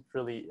weren't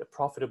really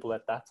profitable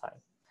at that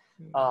time.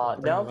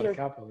 Now they're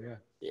capital,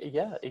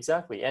 yeah,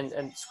 exactly.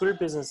 And scooter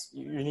business,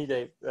 you need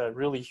a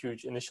really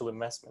huge initial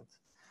investment.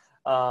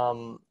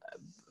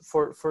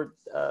 For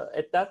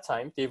at that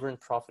time they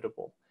weren't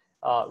profitable.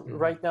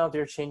 Right now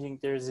they're changing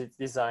their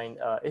design.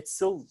 It's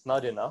still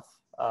not enough,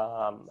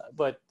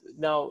 but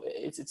now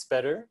it's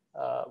better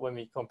when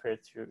we compare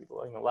it to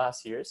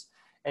last year's.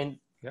 And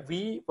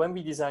when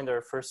we designed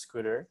our first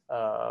scooter,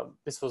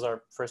 this was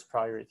our first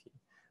priority.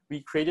 We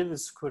created a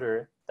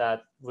scooter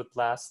that would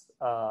last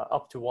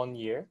up to 1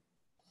 year,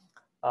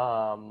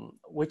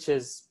 which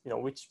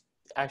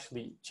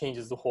actually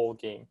changes the whole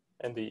game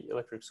in the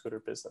electric scooter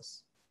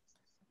business.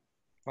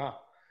 Wow.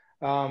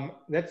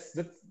 This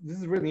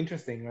is really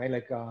interesting, right?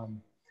 Like,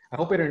 I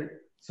hope I didn't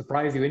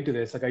surprise you into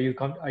this. Like, are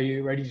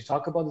you ready to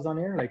talk about this on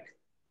air? Like,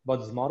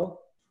 about this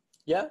model?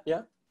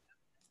 Yeah.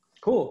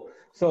 Cool.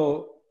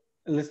 So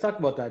let's talk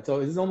about that. So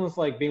is it almost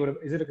like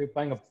is it like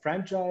buying a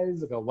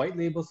franchise, like a white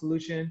label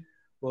solution?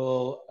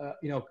 Well,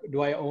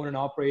 do I own and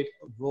operate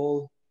a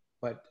role,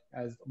 but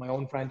as my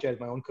own franchise,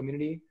 my own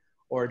community,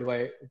 or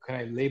can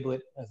I label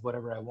it as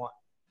whatever I want?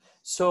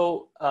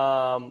 So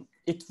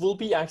it will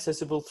be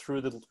accessible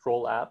through the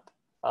Roll app,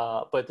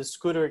 but the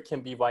scooter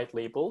can be white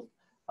labeled.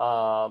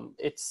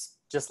 It's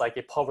just like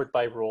a powered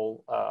by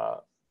Roll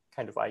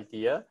kind of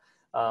idea.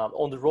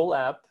 On the Roll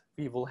app,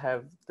 we will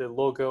have the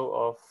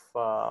logo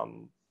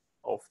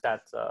of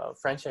that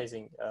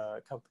franchising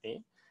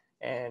company,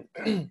 and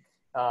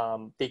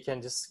they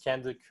can just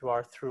scan the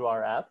QR through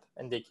our app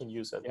and they can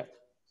use it. Yeah.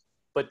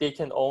 But they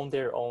can own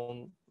their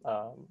own.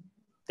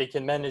 They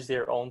can manage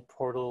their own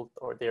portal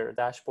or their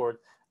dashboard.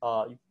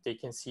 They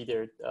can see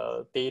their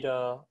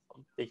data.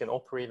 They can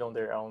operate on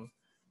their own.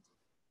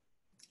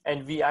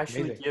 And we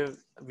actually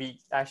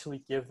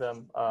give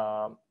them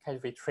kind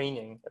of a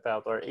training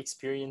about our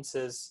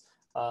experiences,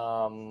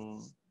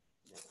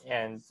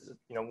 and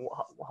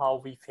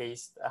how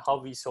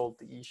we solved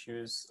the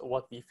issues,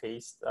 what we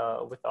faced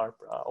with our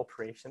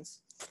operations.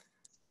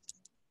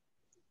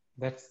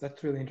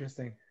 That's really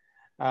interesting.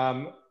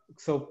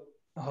 So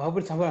how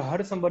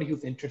does somebody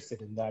who's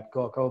interested in that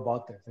go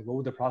about this? Like, what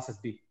would the process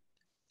be?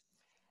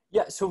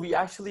 Yeah, so we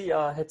actually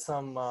had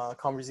some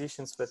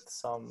conversations with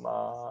some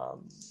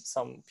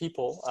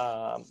people.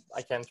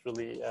 I can't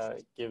really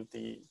give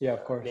the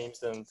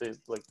names and the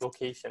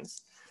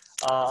locations.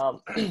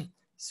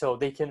 So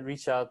they can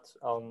reach out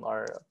on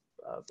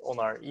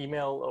our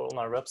email or on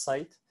our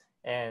website,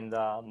 and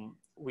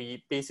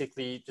we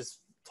basically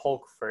just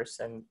talk first,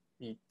 and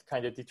we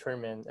kind of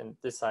determine and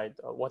decide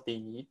what they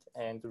need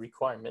and the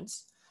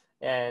requirements,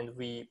 and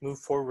we move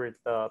forward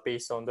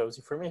based on those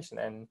information.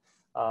 And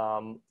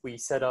we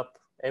set up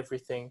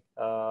everything.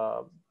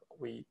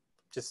 We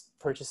just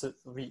purchase it.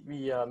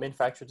 We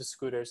manufacture the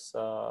scooters.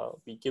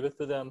 We give it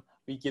to them.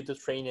 We give the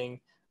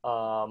training.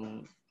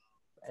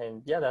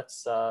 And yeah,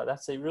 that's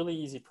a really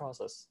easy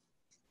process.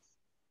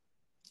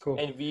 Cool.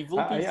 And we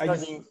will be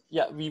starting.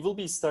 We will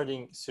be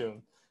starting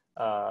soon.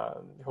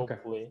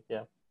 Hopefully, okay.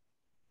 Yeah.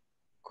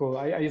 Cool.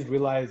 I just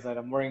realized that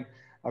I'm wearing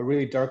a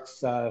really dark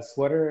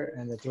sweater,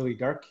 and it's really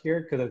dark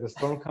here because there's a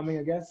storm coming,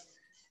 I guess.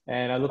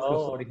 And I look like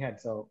a floating head,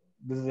 so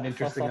this is an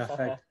interesting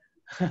effect.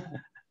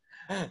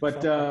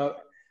 But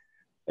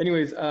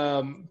anyways,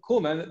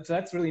 cool, man. So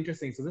that's really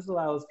interesting. So this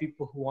allows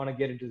people who want to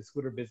get into the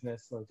scooter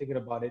business or thinking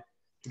about it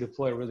to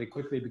deploy really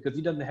quickly, because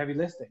you've done the heavy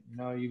lifting.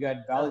 You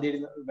got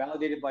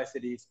validated by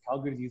cities.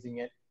 Calgary's using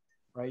it,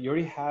 right? You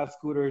already have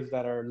scooters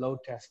that are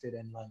load tested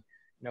and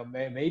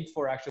made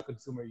for actual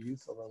consumer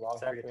use over a long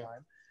period of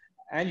time,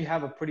 and you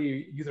have a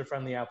pretty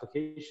user-friendly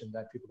application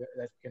that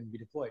can be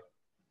deployed.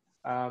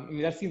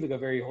 That seems like a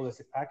very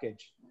holistic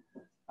package.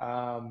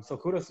 So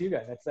kudos to you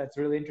guys. That's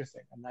really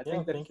interesting, and I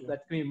think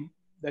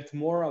that's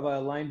more of a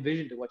aligned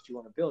vision to what you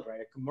want to build,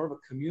 right? More of a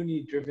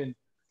community-driven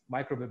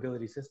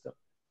micro-mobility system.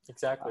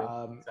 Exactly.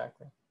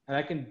 And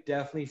I can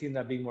definitely see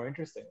that being more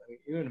interesting.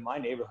 Even in my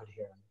neighborhood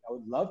here, I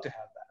would love to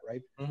have that,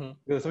 right? Mm-hmm.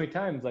 Because so many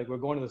times, we're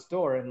going to the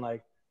store and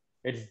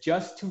it's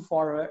just too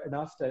far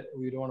enough that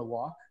we don't want to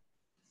walk,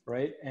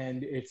 right?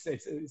 And it's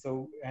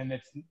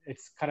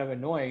kind of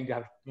annoying to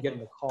have to get in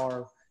the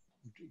car,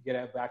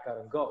 get back out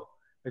and go.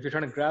 If you're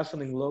trying to grab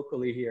something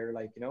locally here,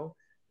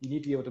 you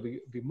need to be able to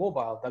be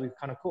mobile. That'd be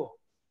kind of cool.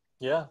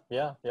 Yeah,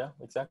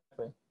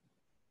 exactly.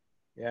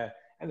 Yeah,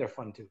 and they're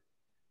fun too,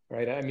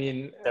 right? I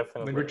mean,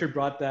 definitely. When Richard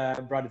brought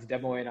his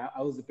demo in,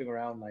 I was zipping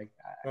around.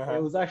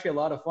 It was actually a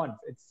lot of fun.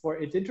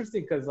 It's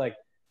interesting because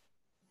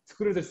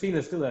scooters are seen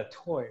as still a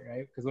toy,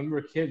 right? Because when we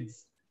were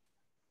kids,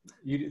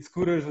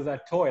 scooters was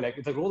that toy, like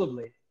it's a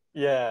rollerblade.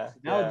 Yeah,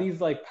 Now yeah.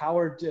 these like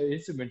powered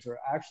instruments are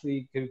actually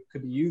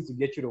could be used to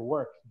get you to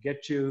work,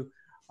 get you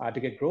to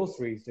get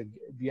groceries, to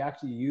be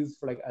actually used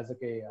for like as a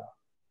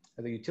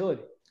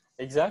utility.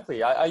 Exactly.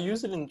 I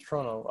use it in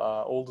Toronto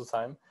all the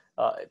time.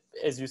 Uh,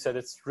 as you said,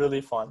 it's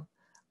really fun.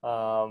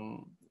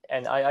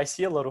 And I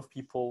see a lot of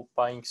people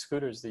buying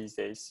scooters these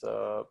days.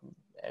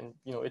 And,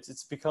 you know,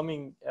 it's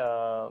becoming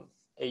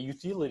a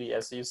utility,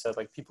 as you said,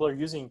 like people are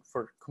using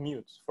for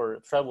commute, for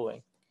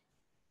traveling.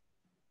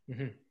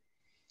 Hmm.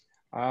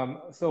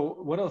 So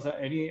what else?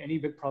 Any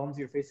big problems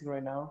you're facing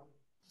right now?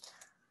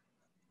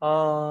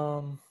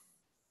 Um,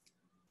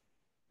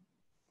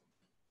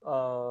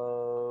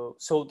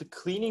 so the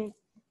cleaning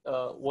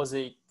was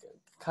a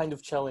kind of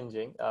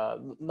challenging,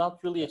 not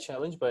really a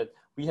challenge, but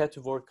we had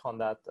to work on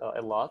that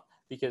a lot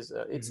because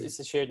Hmm. it's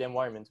a shared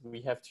environment.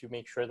 We have to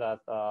make sure that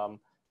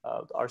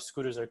our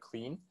scooters are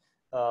clean.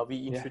 We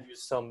Yeah.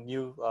 introduced some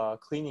new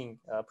cleaning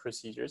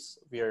procedures.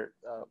 We are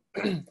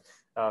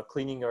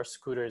cleaning our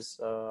scooters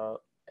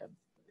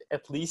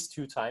at least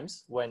 2 times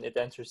when it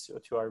enters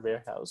to our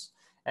warehouse.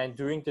 And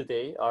during the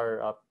day,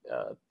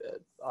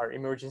 our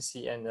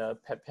emergency and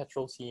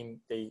petrol team,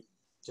 they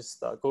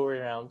just go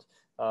around,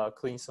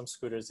 clean some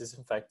scooters,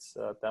 disinfect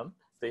them,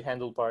 the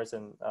handlebars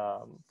and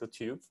the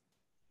tube.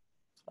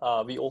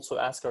 We also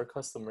ask our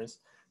customers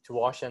to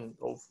wash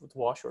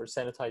or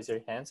sanitize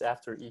their hands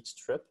after each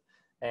trip,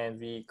 and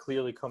we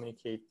clearly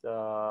communicate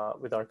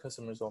with our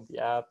customers on the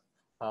app,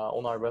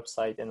 on our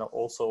website, and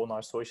also on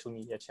our social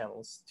media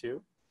channels too.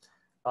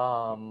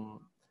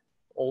 Um,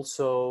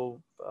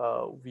 Also,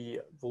 we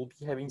will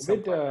be having Would some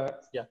it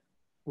partners. Yeah.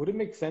 would it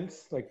make sense,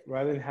 like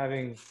rather than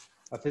having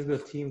a physical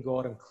team go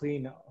out and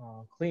clean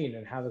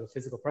and have like, a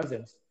physical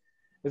presence,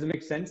 does it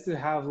make sense to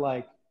have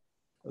like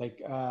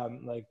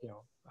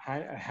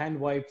hand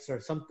wipes or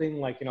something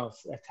like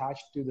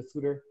attached to the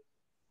scooter,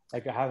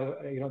 like I have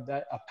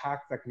that a pack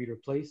that can be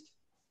replaced,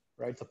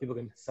 right? So people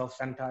can self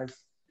sanitize,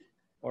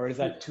 or is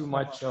that too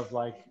much of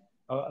like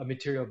a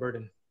material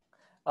burden?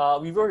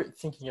 We were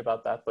thinking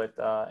about that, but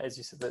as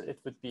you said, that it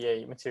would be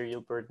a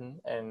material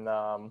burden, and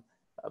uh,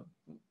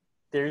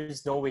 there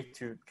is no way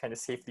to kind of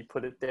safely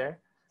put it there.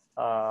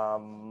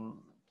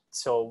 Um,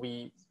 so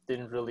we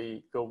didn't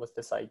really go with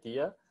this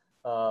idea.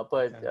 Makes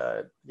But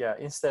sense. yeah,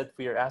 instead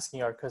we are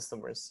asking our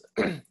customers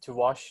to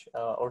wash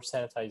or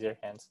sanitize their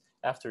hands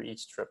after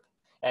each trip,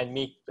 and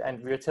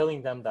we are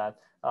telling them that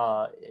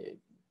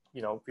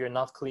we are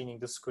not cleaning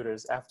the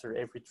scooters after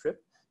every trip.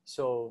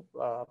 So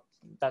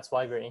that's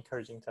why we're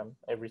encouraging them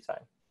every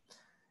time.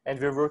 And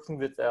we're working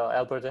with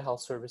Alberta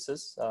Health Services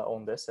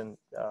on this, and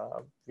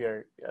we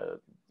are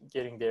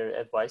getting their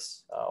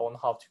advice on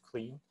how to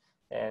clean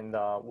and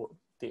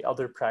the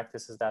other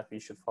practices that we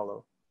should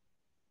follow.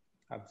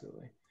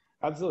 Absolutely,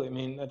 absolutely. I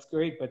mean, that's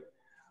great, but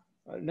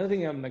another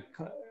thing I'm like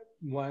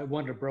I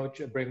want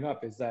to bring up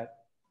is that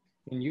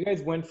when you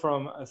guys went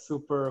from a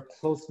super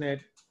close knit,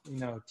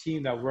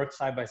 team that works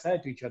side by side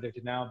to each other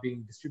to now being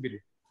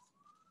distributed,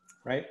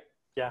 right?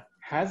 Yeah.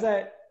 Has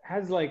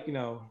like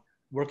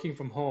working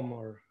from home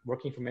or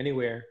working from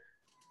anywhere,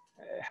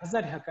 has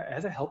that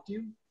helped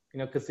you?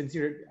 Because since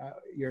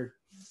you're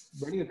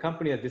running a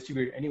company that's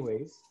distributed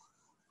anyways,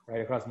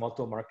 right, across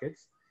multiple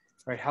markets,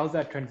 right? How's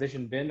that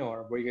transition been, or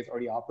were you guys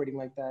already operating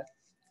like that?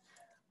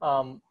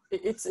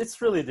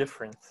 It's really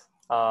different.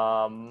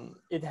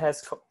 It has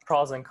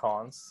pros and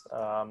cons.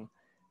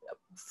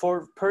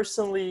 For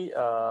personally,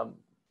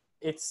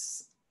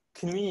 it's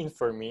convenient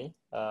for me.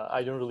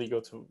 I don't really go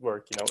to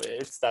work.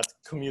 It's that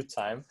commute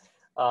time.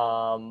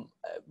 Um,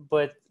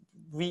 but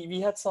we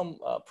had some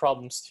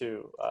problems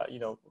too.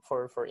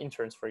 For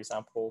interns, for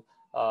example,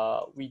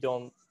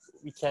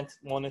 we can't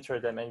monitor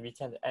them and we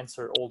can't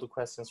answer all the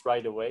questions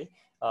right away.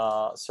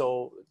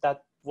 So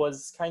that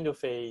was kind of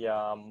a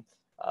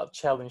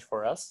challenge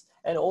for us.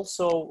 And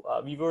also,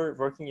 we were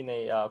working in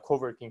a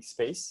co-working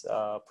space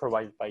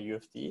provided by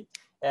UFD,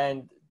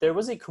 and there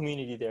was a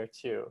community there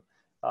too.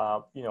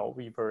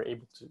 We were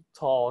able to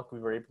talk, we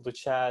were able to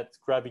chat,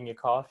 grabbing a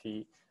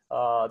coffee.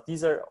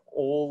 These are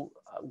all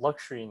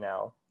luxury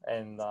now,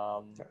 and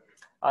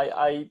I,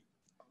 I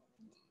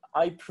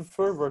I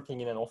prefer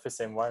working in an office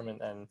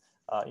environment and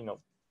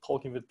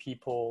talking with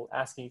people,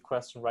 asking a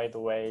question right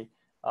away.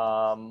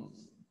 Um,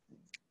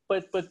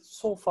 but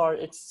so far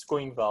it's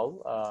going well.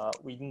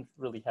 We didn't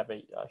really have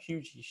a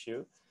huge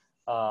issue,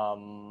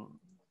 um,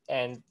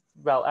 and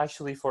well,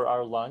 actually, for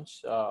our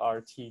lunch,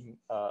 our team,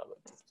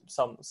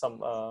 some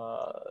some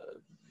uh,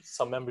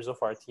 some members of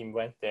our team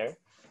went there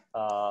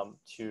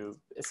to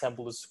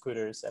assemble the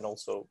scooters and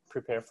also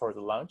prepare for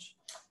the lunch.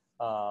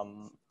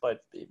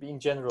 But in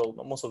general,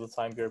 most of the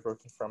time we're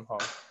working from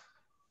home.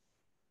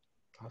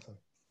 Awesome.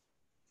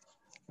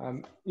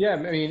 Yeah,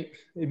 I mean,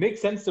 it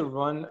makes sense to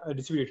run a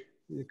distributed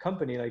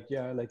company a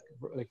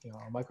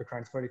micro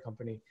transfer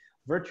company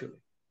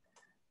virtually,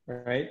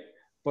 right?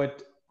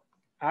 But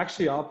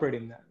actually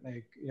operating that,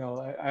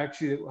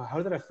 actually, how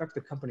does that affect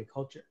the company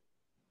culture,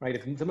 right?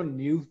 If someone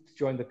new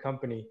joined the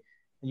company,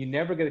 and you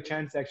never get a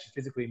chance to actually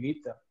physically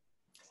meet them,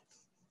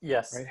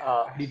 Yes. right?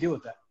 How do you deal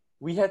with that?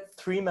 We had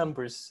 3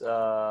 members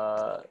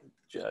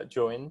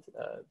joined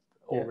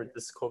Yeah. over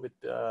this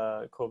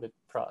COVID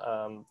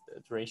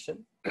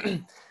duration.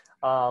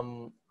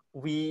 um,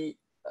 we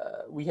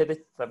we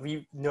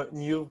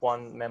knew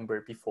one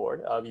member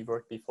before. We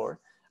worked before.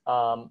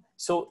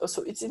 So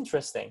it's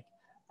interesting.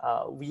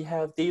 We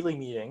have daily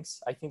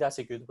meetings. I think that's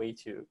a good way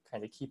to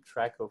kind of keep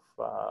track of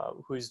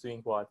who is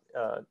doing what,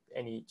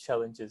 any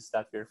challenges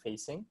that we're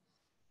facing,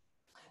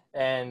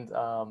 and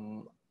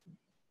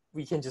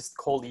we can just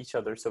call each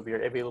other, so we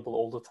are available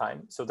all the time.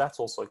 So that's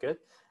also good.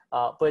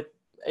 But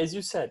as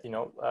you said,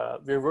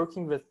 we're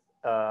working with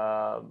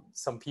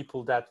some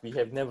people that we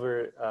have never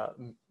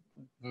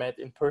met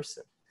in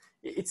person.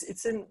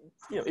 It's an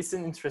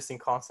interesting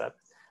concept.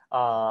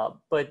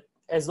 But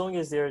as long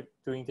as they're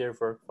doing their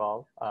work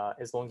well,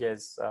 as long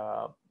as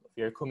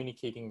we are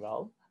communicating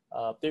well,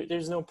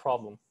 there's no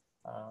problem,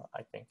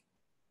 I think.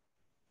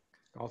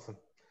 Awesome.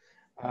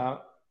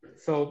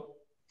 So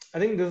I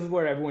think this is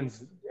where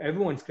everyone's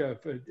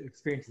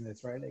experiencing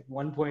this, right? Like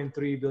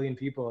 1.3 billion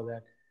people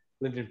that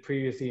lived in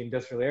previously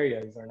industrial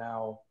areas are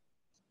now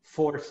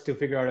forced to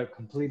figure out a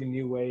completely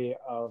new way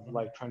of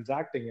like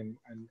transacting and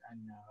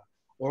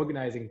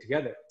organizing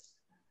together.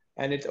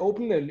 And it's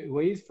opened the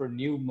ways for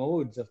new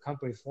modes of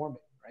companies forming,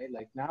 right?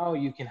 Like now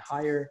you can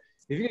hire,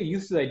 if you get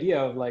used to the idea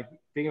of like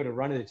being able to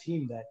run a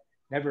team that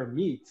never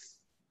meets,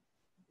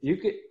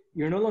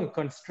 you're no longer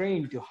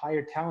constrained to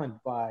hire talent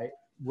by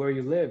where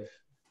you live.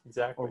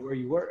 Exactly. Or where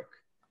you work,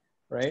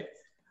 right?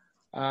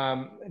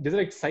 Does it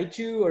excite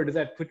you, or does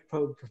that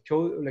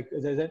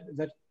does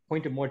that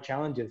point to more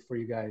challenges for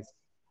you guys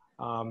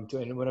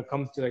when it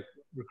comes to like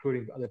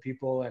recruiting other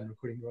people and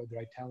recruiting the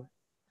right talent?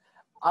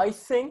 I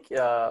think,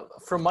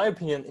 from my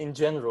opinion, in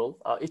general,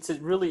 it's a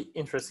really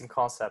interesting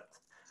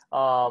concept.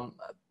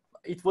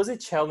 It was a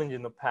challenge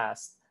in the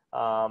past.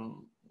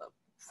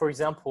 For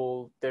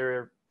example, there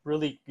are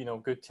really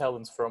good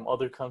talents from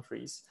other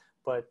countries,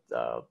 but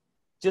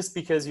just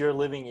because you're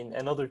living in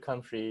another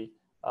country,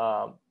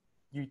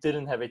 you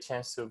didn't have a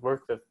chance to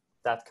work with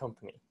that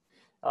company.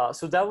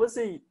 So that was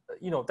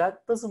that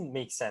doesn't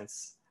make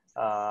sense.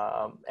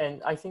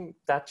 And I think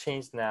that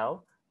changed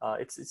now.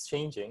 It's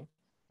changing.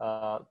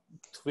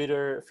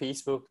 Twitter,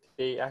 Facebook,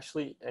 they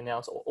actually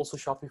announced, also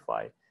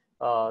Shopify,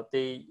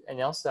 they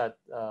announced that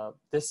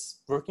this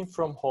working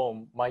from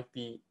home might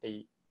be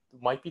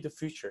the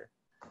future.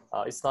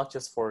 It's not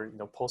just for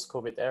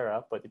post-COVID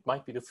era, but it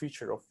might be the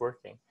future of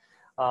working.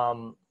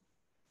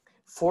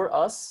 For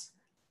us,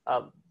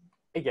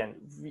 again,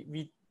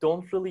 we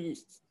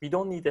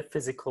don't need a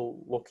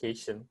physical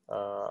location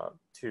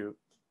to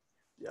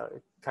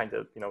kind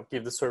of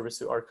give the service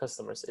to our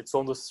customers. It's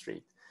on the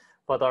street,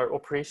 but our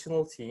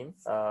operational team,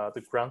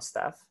 the ground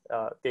staff,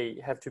 they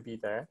have to be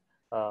there.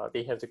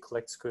 They have to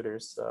collect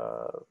scooters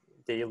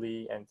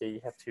daily, and they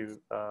have to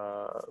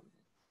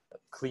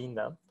clean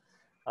them.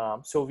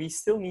 So we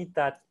still need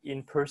that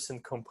in-person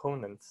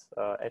component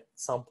at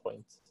some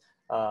point.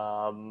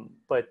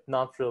 But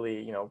not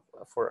really,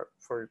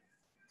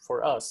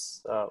 for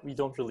us, we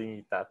don't really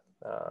need that,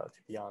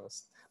 to be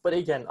honest. But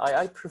again,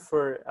 I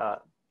prefer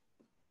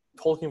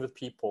talking with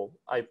people.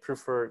 I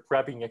prefer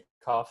grabbing a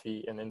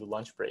coffee and in the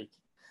lunch break.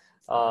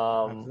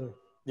 Absolutely.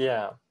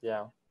 Yeah.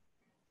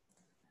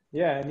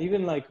 Yeah, and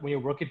even like when you're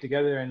working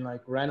together and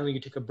like randomly you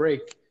take a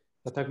break,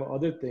 let's talk about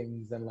other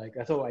things, and like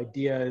that's how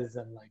ideas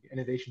and like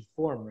innovations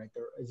form, right?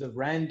 There is a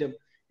random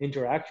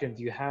interactions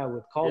you have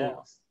with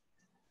colleagues.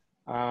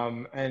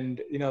 Yeah.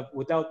 And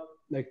without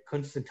like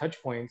consistent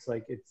touch points,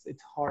 like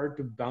it's hard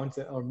to bounce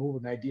it or move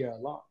an idea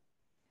along.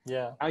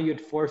 Yeah. Now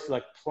you'd force to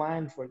like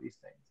plan for these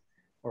things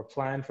or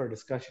plan for a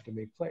discussion to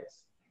make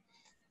place,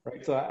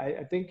 right? So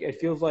I think it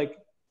feels like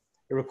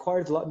it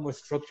requires a lot more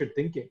structured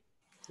thinking,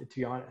 to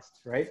be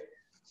honest, right?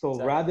 So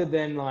exactly. Rather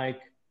than like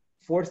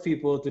force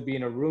people to be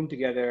in a room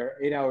together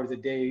 8 hours a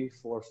day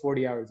for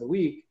 40 hours a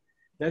week,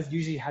 that's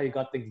usually how you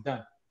got things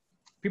done.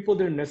 People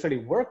didn't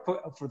necessarily work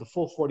for the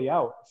full 40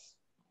 hours,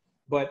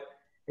 but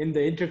in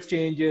the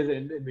interchanges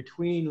and in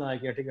between,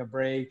 like taking a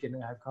break and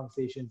have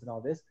conversations and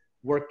all this,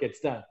 work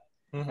gets done.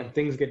 Mm-hmm. And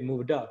things get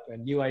moved up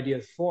and new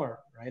ideas form,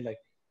 right? Like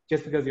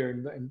just because you're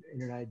in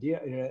an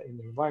idea in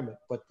the environment,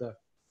 but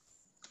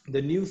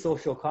the new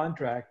social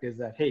contract is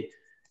that, hey,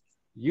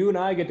 you and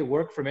I get to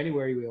work from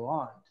anywhere we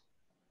want,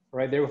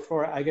 right?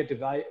 Therefore, I get to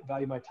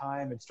value my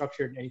time and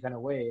structure it in any kind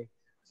of way.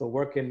 So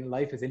work and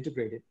life is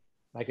integrated.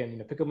 I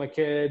can pick up my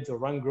kids or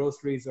run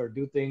groceries or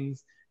do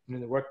things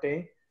in the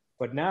workday.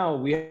 But now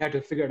we have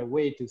to figure out a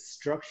way to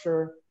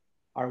structure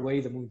our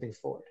ways of moving things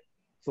forward.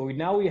 So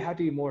now we have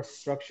to be more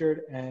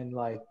structured and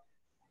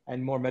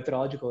more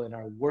methodological in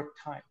our work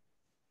time,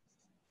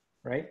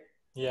 right?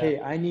 Yeah. Hey,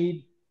 I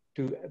need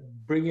to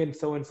bring in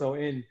so-and-so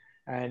in,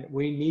 and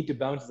we need to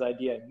bounce this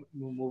idea and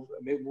move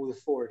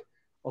this forward.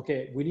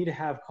 Okay, we need to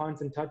have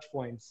constant touch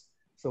points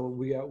so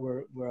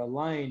we're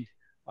aligned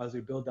as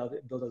we build out a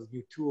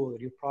new tool, a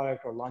new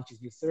product, or launch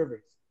these new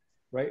servers,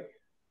 right?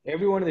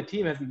 Everyone in the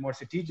team has to be more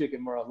strategic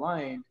and more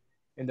aligned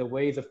in the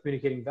ways of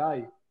communicating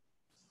value.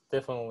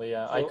 definitely.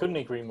 Yeah, I So, couldn't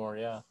agree more.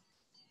 Yeah.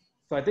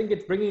 so I think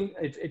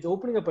it's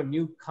opening up a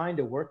new kind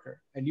of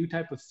worker, a new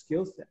type of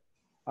skill set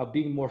of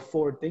being more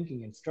forward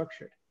thinking and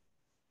structured.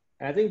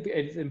 And I think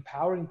it's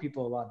empowering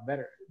people a lot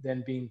better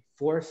than being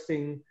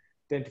forcing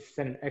them to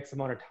spend an X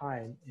amount of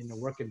time in a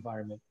work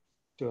environment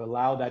to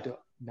allow that to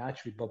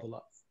naturally bubble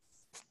up.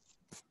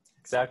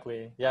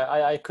 Exactly. Yeah,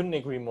 I couldn't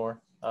agree more.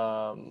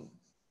 Uh,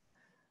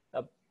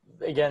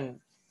 Again,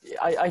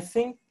 I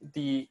think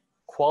the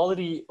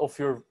quality of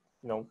your,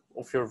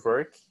 of your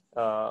work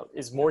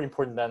is more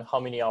important than how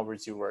many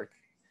hours you work.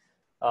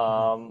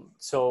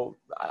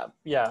 Mm-hmm.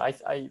 Yeah,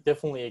 I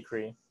definitely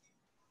agree.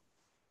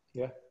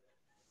 Yeah.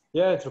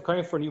 Yeah, it's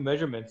requiring for new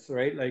measurements,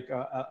 right? Like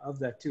of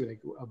that too,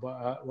 like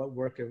about what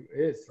work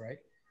is, right?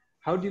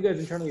 How do you guys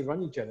internally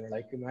run each other,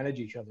 like manage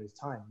each other's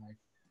time? Like,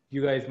 do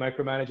you guys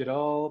micromanage at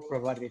all,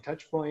 provide any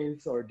touch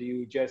points, or do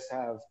you just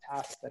have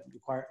tasks that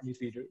need to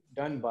be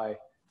done by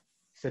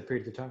set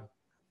periods of time?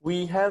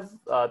 We have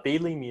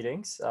daily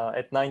meetings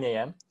at 9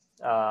 a.m.,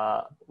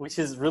 which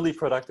is really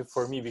productive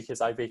for me because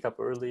I wake up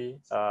early.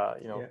 Yeah.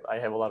 I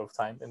have a lot of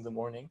time in the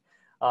morning.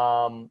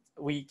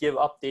 We give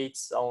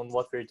updates on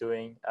what we're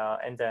doing,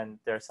 and then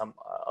there are some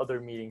other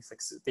meetings,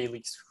 like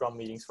daily Scrum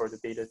meetings for the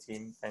data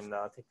team and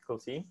technical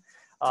team.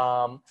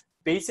 Um,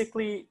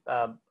 Basically,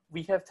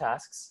 we have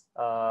tasks.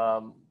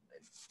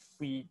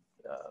 We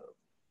uh,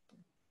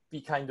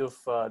 we kind of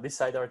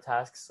decide our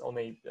tasks on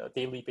a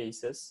daily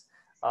basis.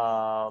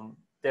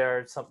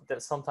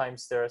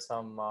 Sometimes there are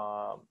some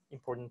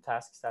important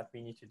tasks that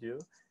we need to do,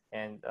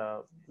 and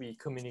we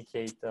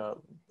communicate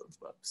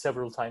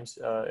several times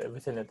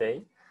within a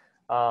day.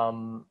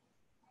 Um,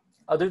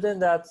 Other than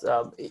that,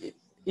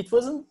 it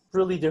wasn't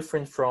really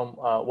different from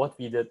what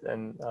we did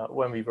and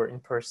when we were in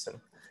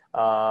person.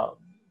 Uh,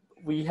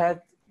 we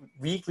had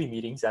weekly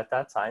meetings at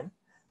that time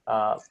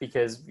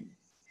because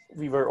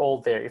we were all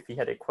there. If we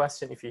had a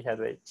question, if we had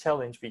a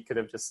challenge, we could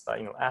have just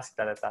asked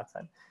that at that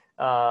time.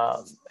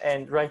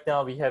 And right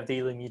now we have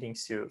daily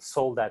meetings to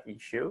solve that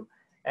issue,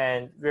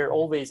 and we're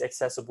always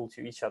accessible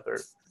to each other.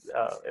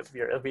 If we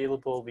are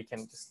available, we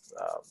can just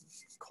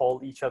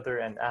call each other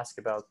and ask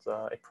about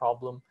a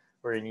problem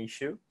or an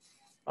issue.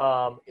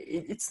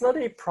 It's not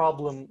a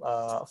problem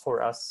for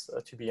us,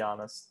 to be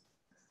honest.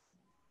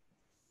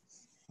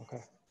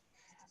 Okay.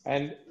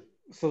 And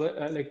so,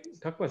 like,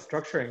 talk about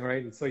structuring,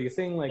 right? So you're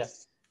saying like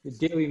Yes. the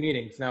daily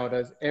meetings. Now,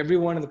 does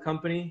everyone in the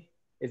company,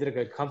 is it like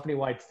a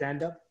company-wide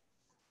stand-up?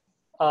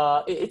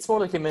 It's more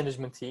like a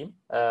management team.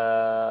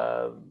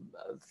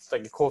 It's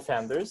like the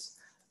co-founders.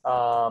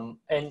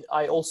 And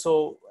I also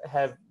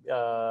have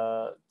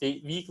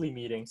weekly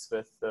meetings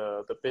with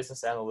the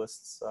business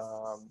analysts,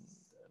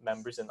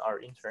 members, and our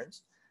interns.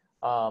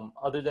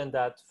 Other than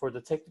that, for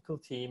the technical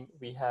team,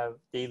 we have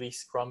daily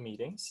Scrum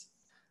meetings.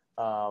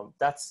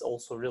 That's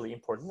also really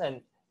important. And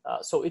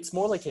so it's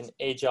more like an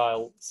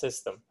agile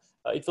system.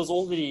 It was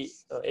already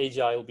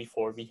agile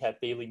before. We had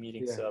daily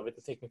meetings Yeah. with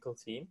the technical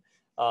team.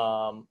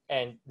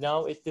 And now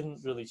it didn't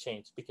really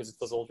change because it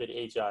was already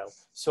agile.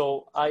 So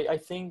I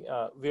think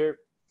we're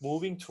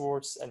moving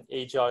towards an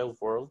agile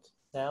world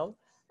now,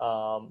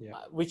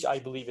 Yeah. which I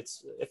believe it's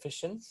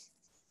efficient.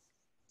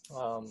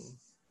 Um,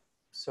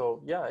 so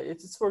yeah,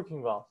 it's working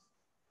well.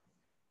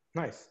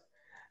 Nice.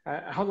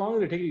 How long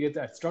did it take you to get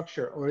that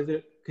structure, or is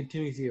it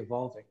continuously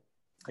evolving?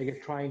 Like,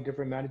 it's trying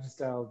different management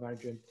styles,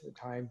 management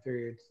time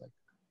periods. Like,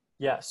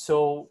 Yeah.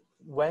 So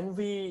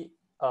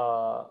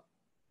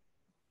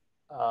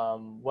uh,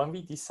 when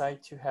we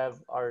decide to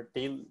have our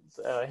daily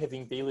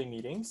having daily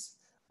meetings,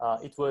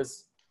 it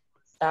was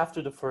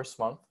after the first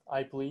month,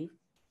 I believe.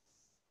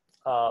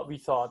 We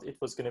thought it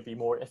was going to be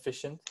more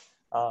efficient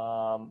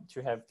to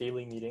have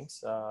daily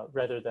meetings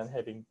rather than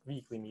having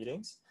weekly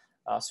meetings.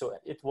 So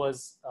it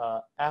was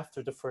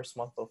after the first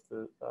month of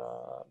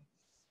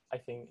I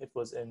think it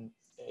was in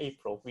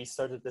April. We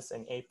started this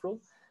in April.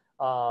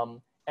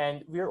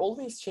 And we're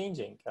always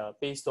changing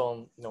based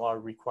on our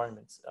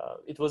requirements.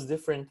 It was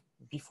different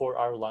before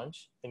our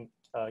launch in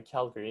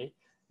Calgary.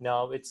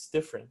 Now it's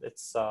different.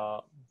 It's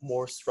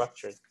more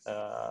structured,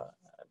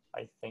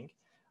 I think.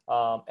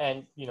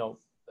 And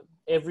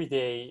every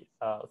day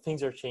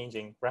things are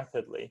changing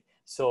rapidly.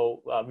 So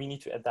we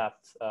need to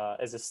adapt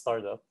as a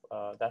startup.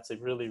 That's a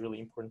really, really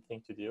important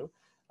thing to do.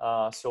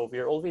 So we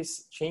are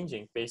always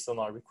changing based on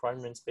our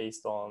requirements,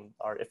 based on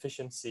our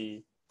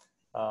efficiency.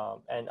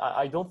 And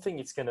I don't think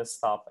it's going to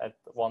stop at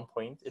one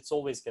point. It's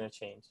always going to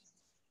change.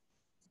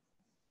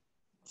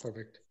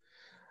 perfect.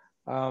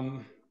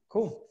 Um,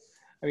 cool.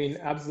 I mean,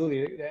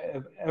 absolutely.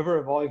 Ever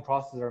evolving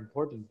processes are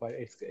important, but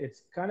it's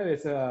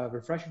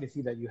refreshing to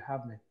see that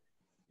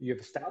you've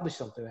established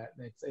something that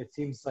it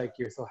seems like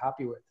you're so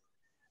happy with.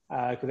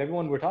 Because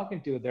everyone we're talking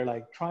to, they're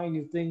like trying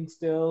new things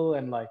still,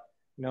 and like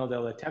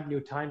they'll attempt new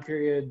time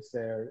periods.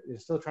 They're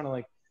still trying to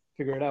like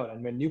figure it out.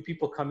 And when new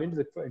people come into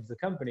the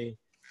company,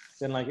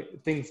 then like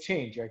things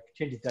change, like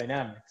changes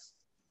dynamics.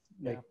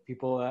 Yeah. Like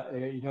people,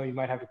 you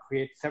might have to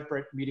create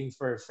separate meetings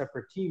for a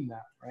separate team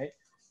now, right?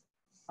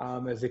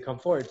 As they come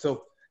forward.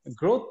 So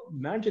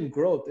managing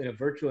growth in a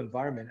virtual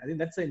environment, I think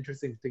that's an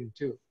interesting thing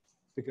too,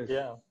 because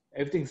Yeah.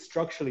 everything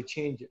structurally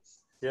changes.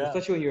 Yeah.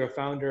 Especially when you're a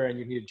founder and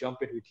you need to jump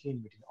into a team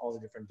between all the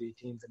different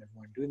teams and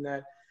everyone doing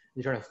that.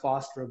 You're trying to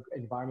foster an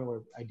environment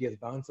where ideas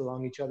bounce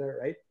along each other,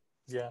 right?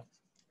 Yeah.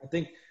 I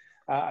think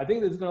I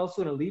think there's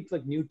also going to lead to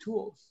like new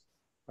tools,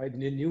 right?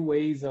 New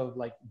ways of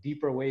like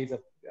deeper ways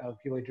of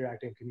people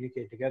interacting and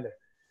communicate together.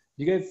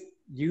 Do you guys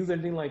use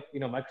anything like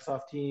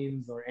Microsoft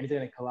Teams or anything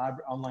like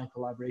online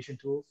collaboration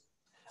tools?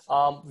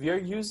 We are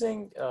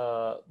using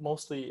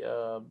mostly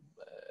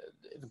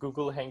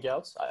Google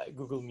Hangouts,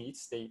 Google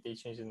Meets. They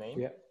changed the name.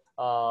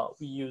 Yeah,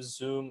 We use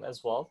Zoom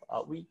as well.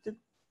 We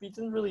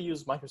didn't really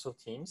use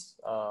Microsoft Teams,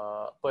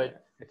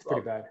 but it's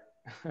pretty bad.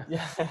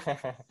 yeah,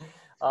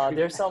 Pretty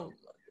there's bad. some.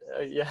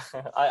 Yeah,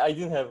 I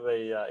didn't have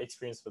a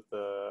experience with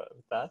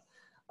that.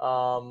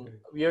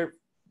 We are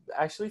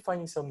actually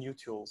finding some new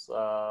tools.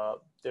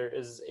 There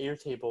is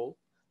Airtable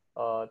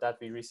that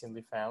we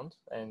recently found,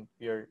 and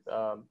we are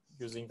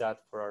using that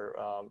for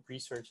our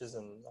researches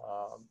and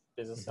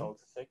business Mhm.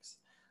 analytics.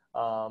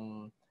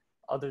 Um,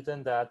 Other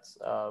than that,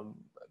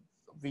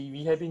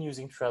 we have been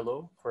using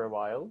Trello for a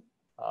while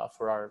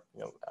for our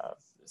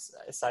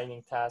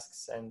assigning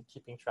tasks and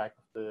keeping track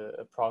of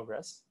the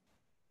progress.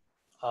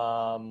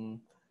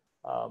 Um,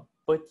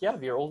 but yeah,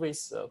 we are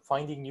always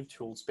finding new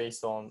tools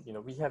based on,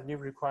 we have new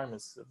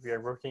requirements. We are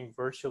working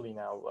virtually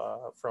now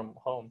from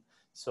home.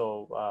 So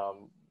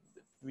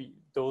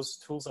those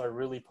tools are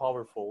really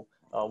powerful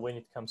when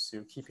it comes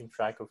to keeping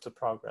track of the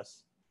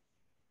progress.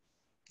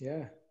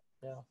 Yeah.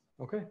 Yeah.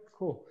 Okay.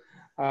 Cool.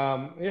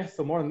 Yeah.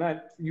 So more than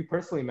that, you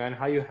personally, man,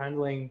 how you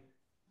handling,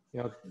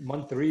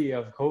 month 3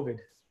 of COVID?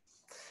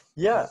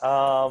 Yeah.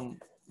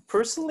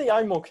 Personally,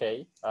 I'm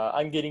okay.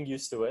 I'm getting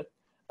used to it.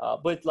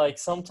 But like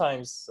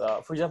sometimes,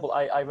 for example,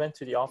 I went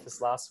to the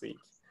office last week.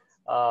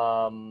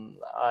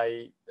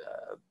 I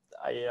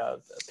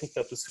picked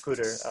up a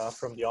scooter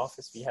from the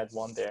office. We had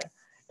one there.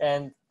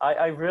 And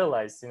I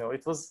realized,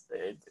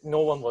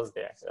 no one was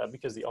there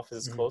because the office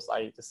is Mhm. closed.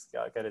 I just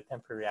got a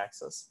temporary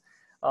access.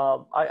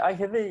 I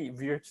have a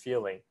weird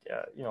feeling,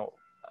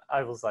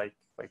 I was like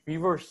we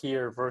were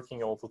here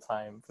working all the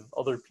time with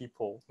other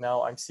people.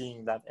 Now I'm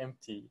seeing that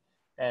empty,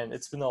 and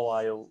it's been a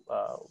while.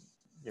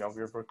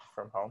 We're working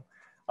from home.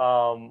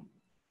 Um,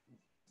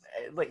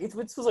 it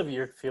was a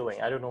weird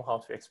feeling. I don't know how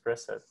to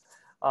express it.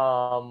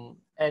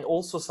 And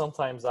also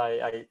sometimes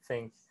I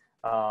think,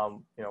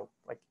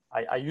 like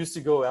I used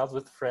to go out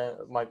with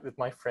with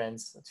my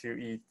friends to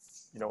eat,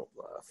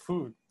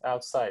 food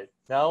outside.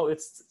 Now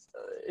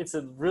it's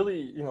a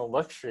really,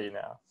 luxury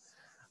now.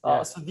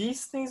 Yeah. So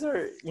these things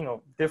are,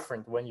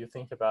 different when you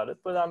think about it,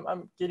 but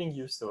I'm getting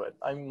used to it.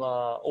 I'm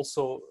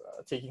also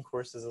taking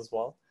courses as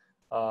well.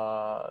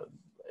 Uh,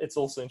 it's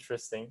also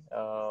interesting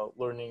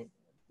learning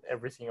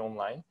everything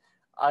online.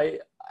 I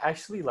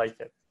actually like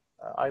it.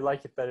 I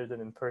like it better than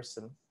in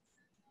person.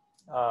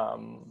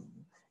 Um,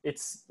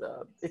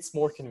 it's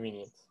more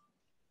convenient.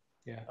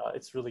 Yeah.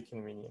 It's really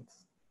convenient.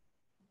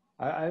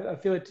 I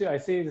feel it too. I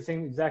say the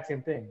exact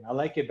same thing. I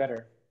like it better,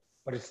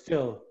 but it's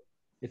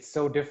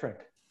so different,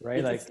 right?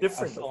 It's Like I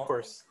different, of saw,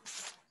 course.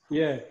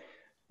 yeah,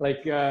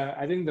 like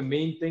I think the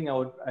main thing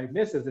I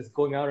miss is just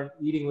going out and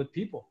eating with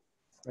people,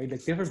 right?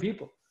 Like different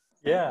people,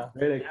 Yeah,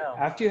 right? Like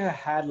yeah. after you have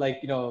had like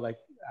like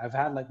I've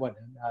had like what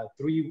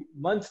 3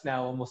 months now,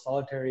 almost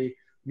solitary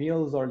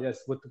meals or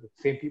just with the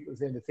same people,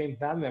 the same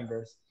family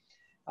members.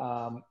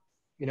 Um,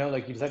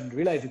 like you start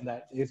realizing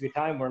that there's a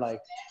time where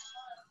like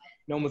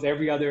almost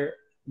every other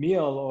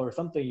meal or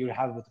something you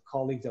have with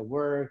colleagues at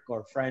work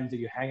or friends that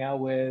you hang out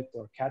with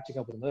or catching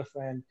up with another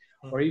friend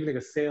or Mhm. even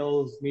like a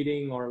sales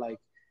meeting or like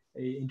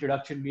a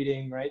introduction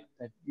meeting, right?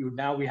 That you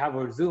now we have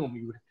our Zoom.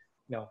 You would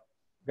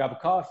grab a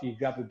coffee,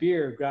 grab a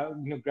beer,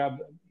 grab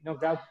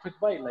a quick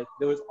bite. Like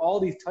there was all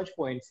these touch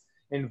points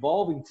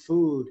involving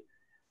food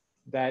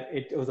that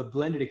it was a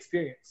blended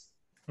experience.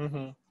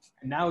 Mhm.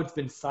 And now it's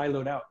been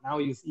siloed out. Now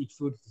you just eat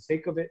food for the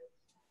sake of it.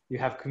 You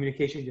have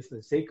communication just for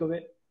the sake of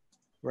it,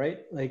 right?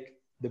 Like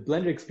the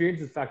blended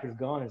experiences factor is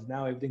gone. Is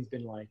now everything's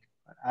been like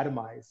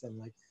atomized and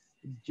like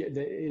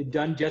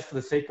done just for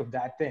the sake of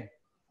that thing.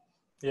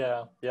 Yeah,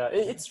 yeah.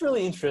 It's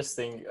really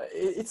interesting.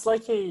 It's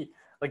like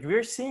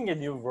we're seeing a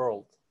new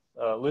world,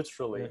 Yeah,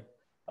 literally.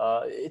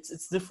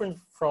 It's different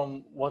from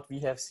what we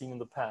have seen in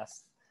the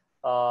past.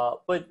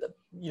 But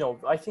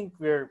I think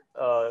we're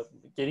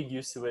getting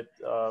used to it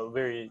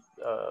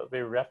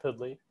very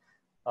rapidly.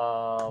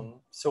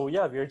 So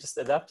yeah, we're just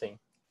adapting.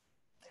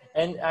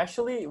 And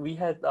actually, we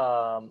had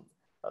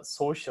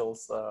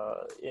socials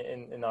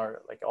in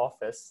our like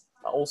office.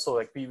 Also,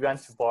 like we went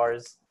to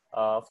bars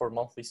for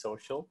monthly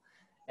social,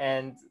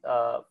 and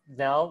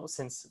now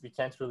since we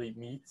can't really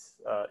meet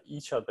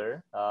each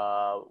other,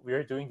 we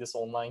are doing this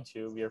online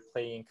too. We are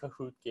playing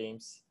Kahoot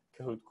games,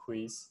 Kahoot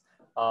quiz.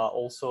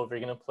 Also, we're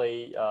gonna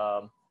play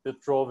the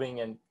drawing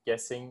and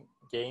guessing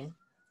game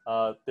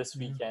this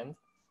mm-hmm. weekend.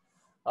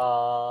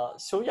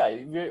 So yeah,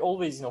 we're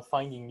always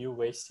finding new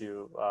ways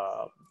to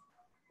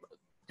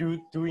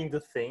doing the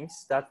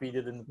things that we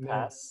did in the Yeah.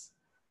 past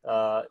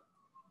uh,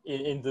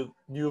 in the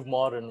new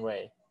modern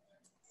way.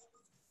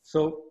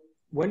 So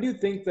when do you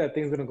think that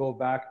things are going to go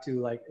back to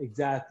like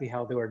exactly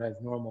how they were as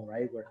normal,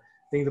 right? Where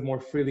things are more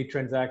freely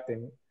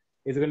transacting?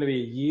 Is it going to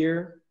be a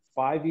year,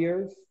 5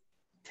 years,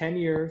 10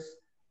 years,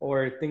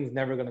 or are things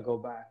never going to go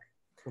back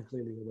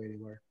completely the way they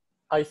were?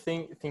 I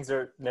think things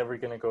are never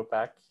going to go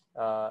back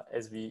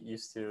as we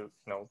used to,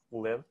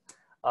 live.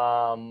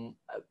 Um,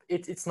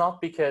 it's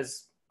not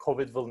because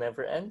COVID will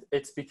never end.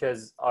 It's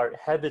because our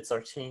habits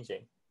are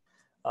changing.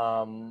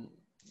 Um,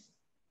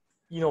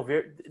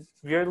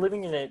 we're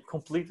living in a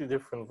completely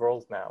different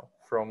world now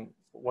from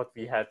what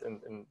we had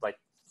in like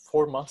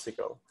 4 months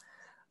ago.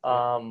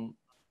 Um,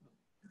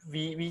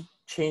 we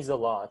changed a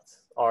lot.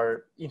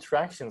 Our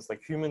interactions,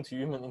 like human to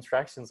human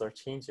interactions, are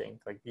changing.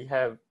 Like we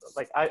have,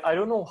 like I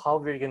don't know how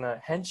we're gonna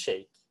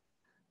handshake.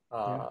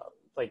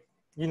 Like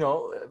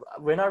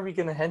when are we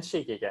gonna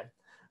handshake again?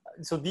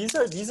 So these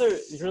are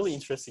really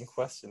interesting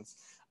questions.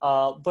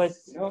 But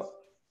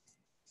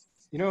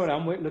what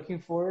I'm looking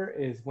for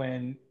is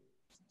when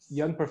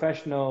young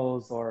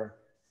professionals or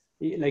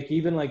like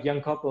even like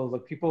young couples,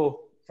 like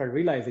people start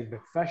realizing, the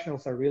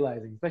professionals start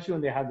realizing, especially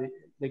when they have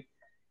like,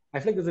 I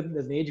think there's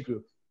an age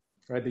group,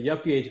 right? The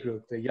yuppie age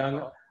group, the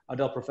young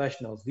adult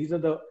professionals. These are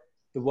the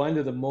ones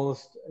with the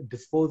most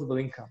disposable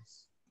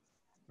incomes,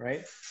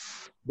 right?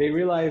 They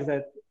realize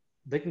that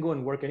they can go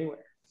and work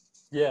anywhere.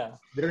 Yeah.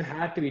 They don't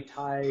have to be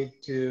tied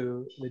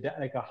to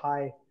like a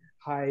high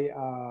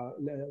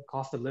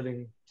cost of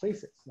living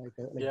places, like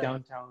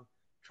downtown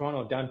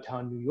Toronto,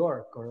 downtown New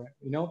York, or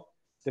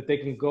that they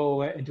can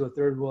go into a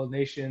third world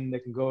nation, they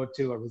can go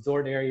to a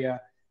resort area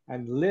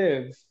and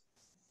live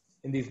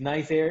in these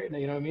nice areas,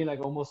 you know what I mean,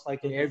 like almost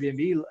like an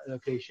Airbnb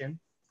location,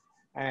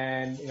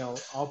 and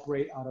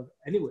operate out of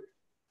anywhere,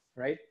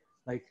 right?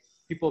 Like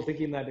people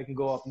thinking that they can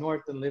go up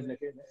north and live in a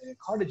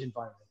cottage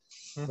environment,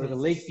 with a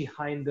lake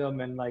behind them,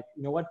 and like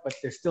but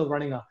they're still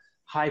running a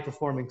high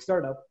performing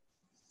startup,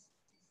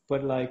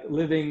 but like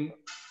living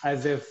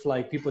as if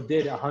like people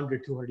did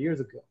 100, 200 years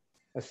ago,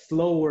 a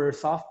slower,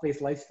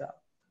 soft-paced lifestyle,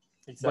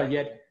 but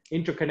yet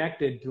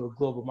interconnected to a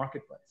global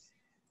marketplace.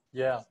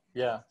 Yeah.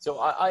 So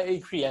I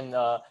agree, and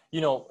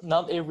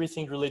not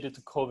everything related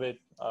to COVID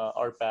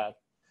are bad.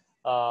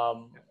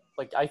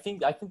 Like I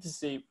think this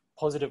is a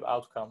positive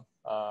outcome,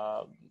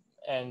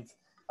 and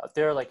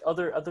there are like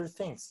other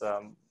things.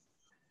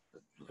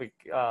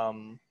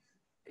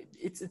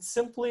 It's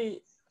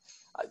simply,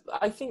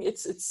 I think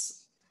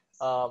it's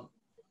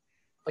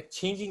like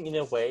changing in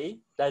a way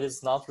that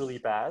is not really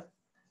bad.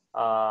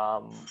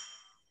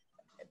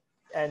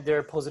 And there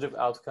are positive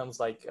outcomes,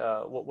 like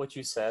what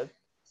you said.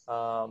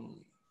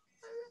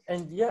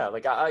 And yeah,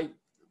 like I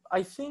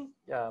think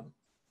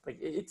like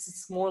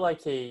it's more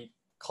like a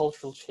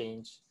cultural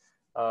change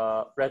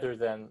rather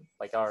than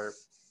like our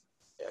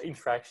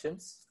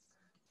interactions.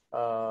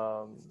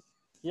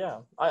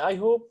 Yeah, I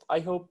hope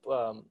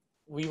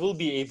we will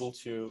be able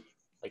to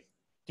like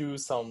do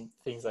some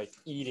things like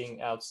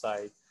eating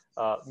outside,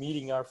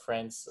 meeting our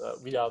friends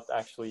without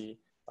actually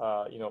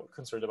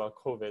concerned about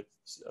COVID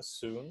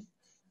soon.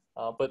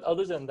 But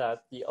other than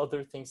that, the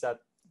other things that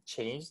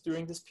changed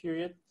during this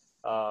period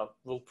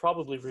will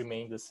probably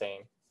remain the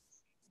same.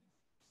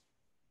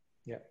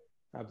 Yeah,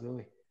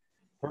 absolutely.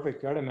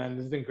 Perfect. Got it, man.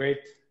 This has been great.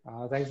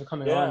 Thanks for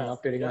coming on and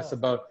updating us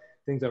about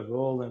things at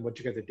Roll and what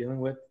you guys are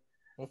dealing with.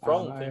 No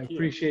problem. I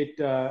appreciate,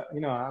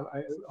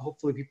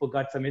 hopefully people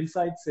got some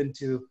insights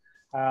into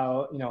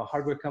how, a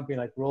hardware company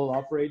like Roll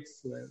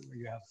operates, where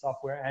you have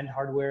software and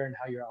hardware, and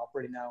how you're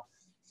operating now,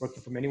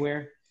 working from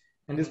anywhere.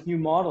 And this new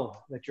model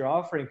that you're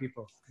offering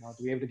people,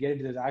 to be able to get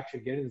into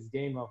this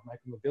game of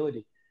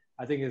micromobility,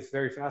 I think is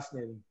very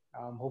fascinating.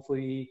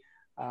 Hopefully,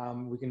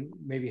 we can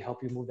maybe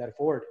help you move that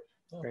forward,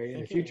 in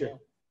the future.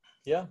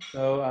 Yeah.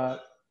 So,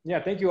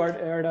 thank you,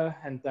 Arda,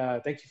 and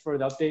thank you for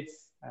the updates.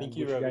 Thank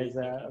you, Ravi. You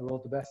guys Roll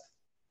the best.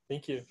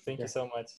 Thank you. Thank you so much.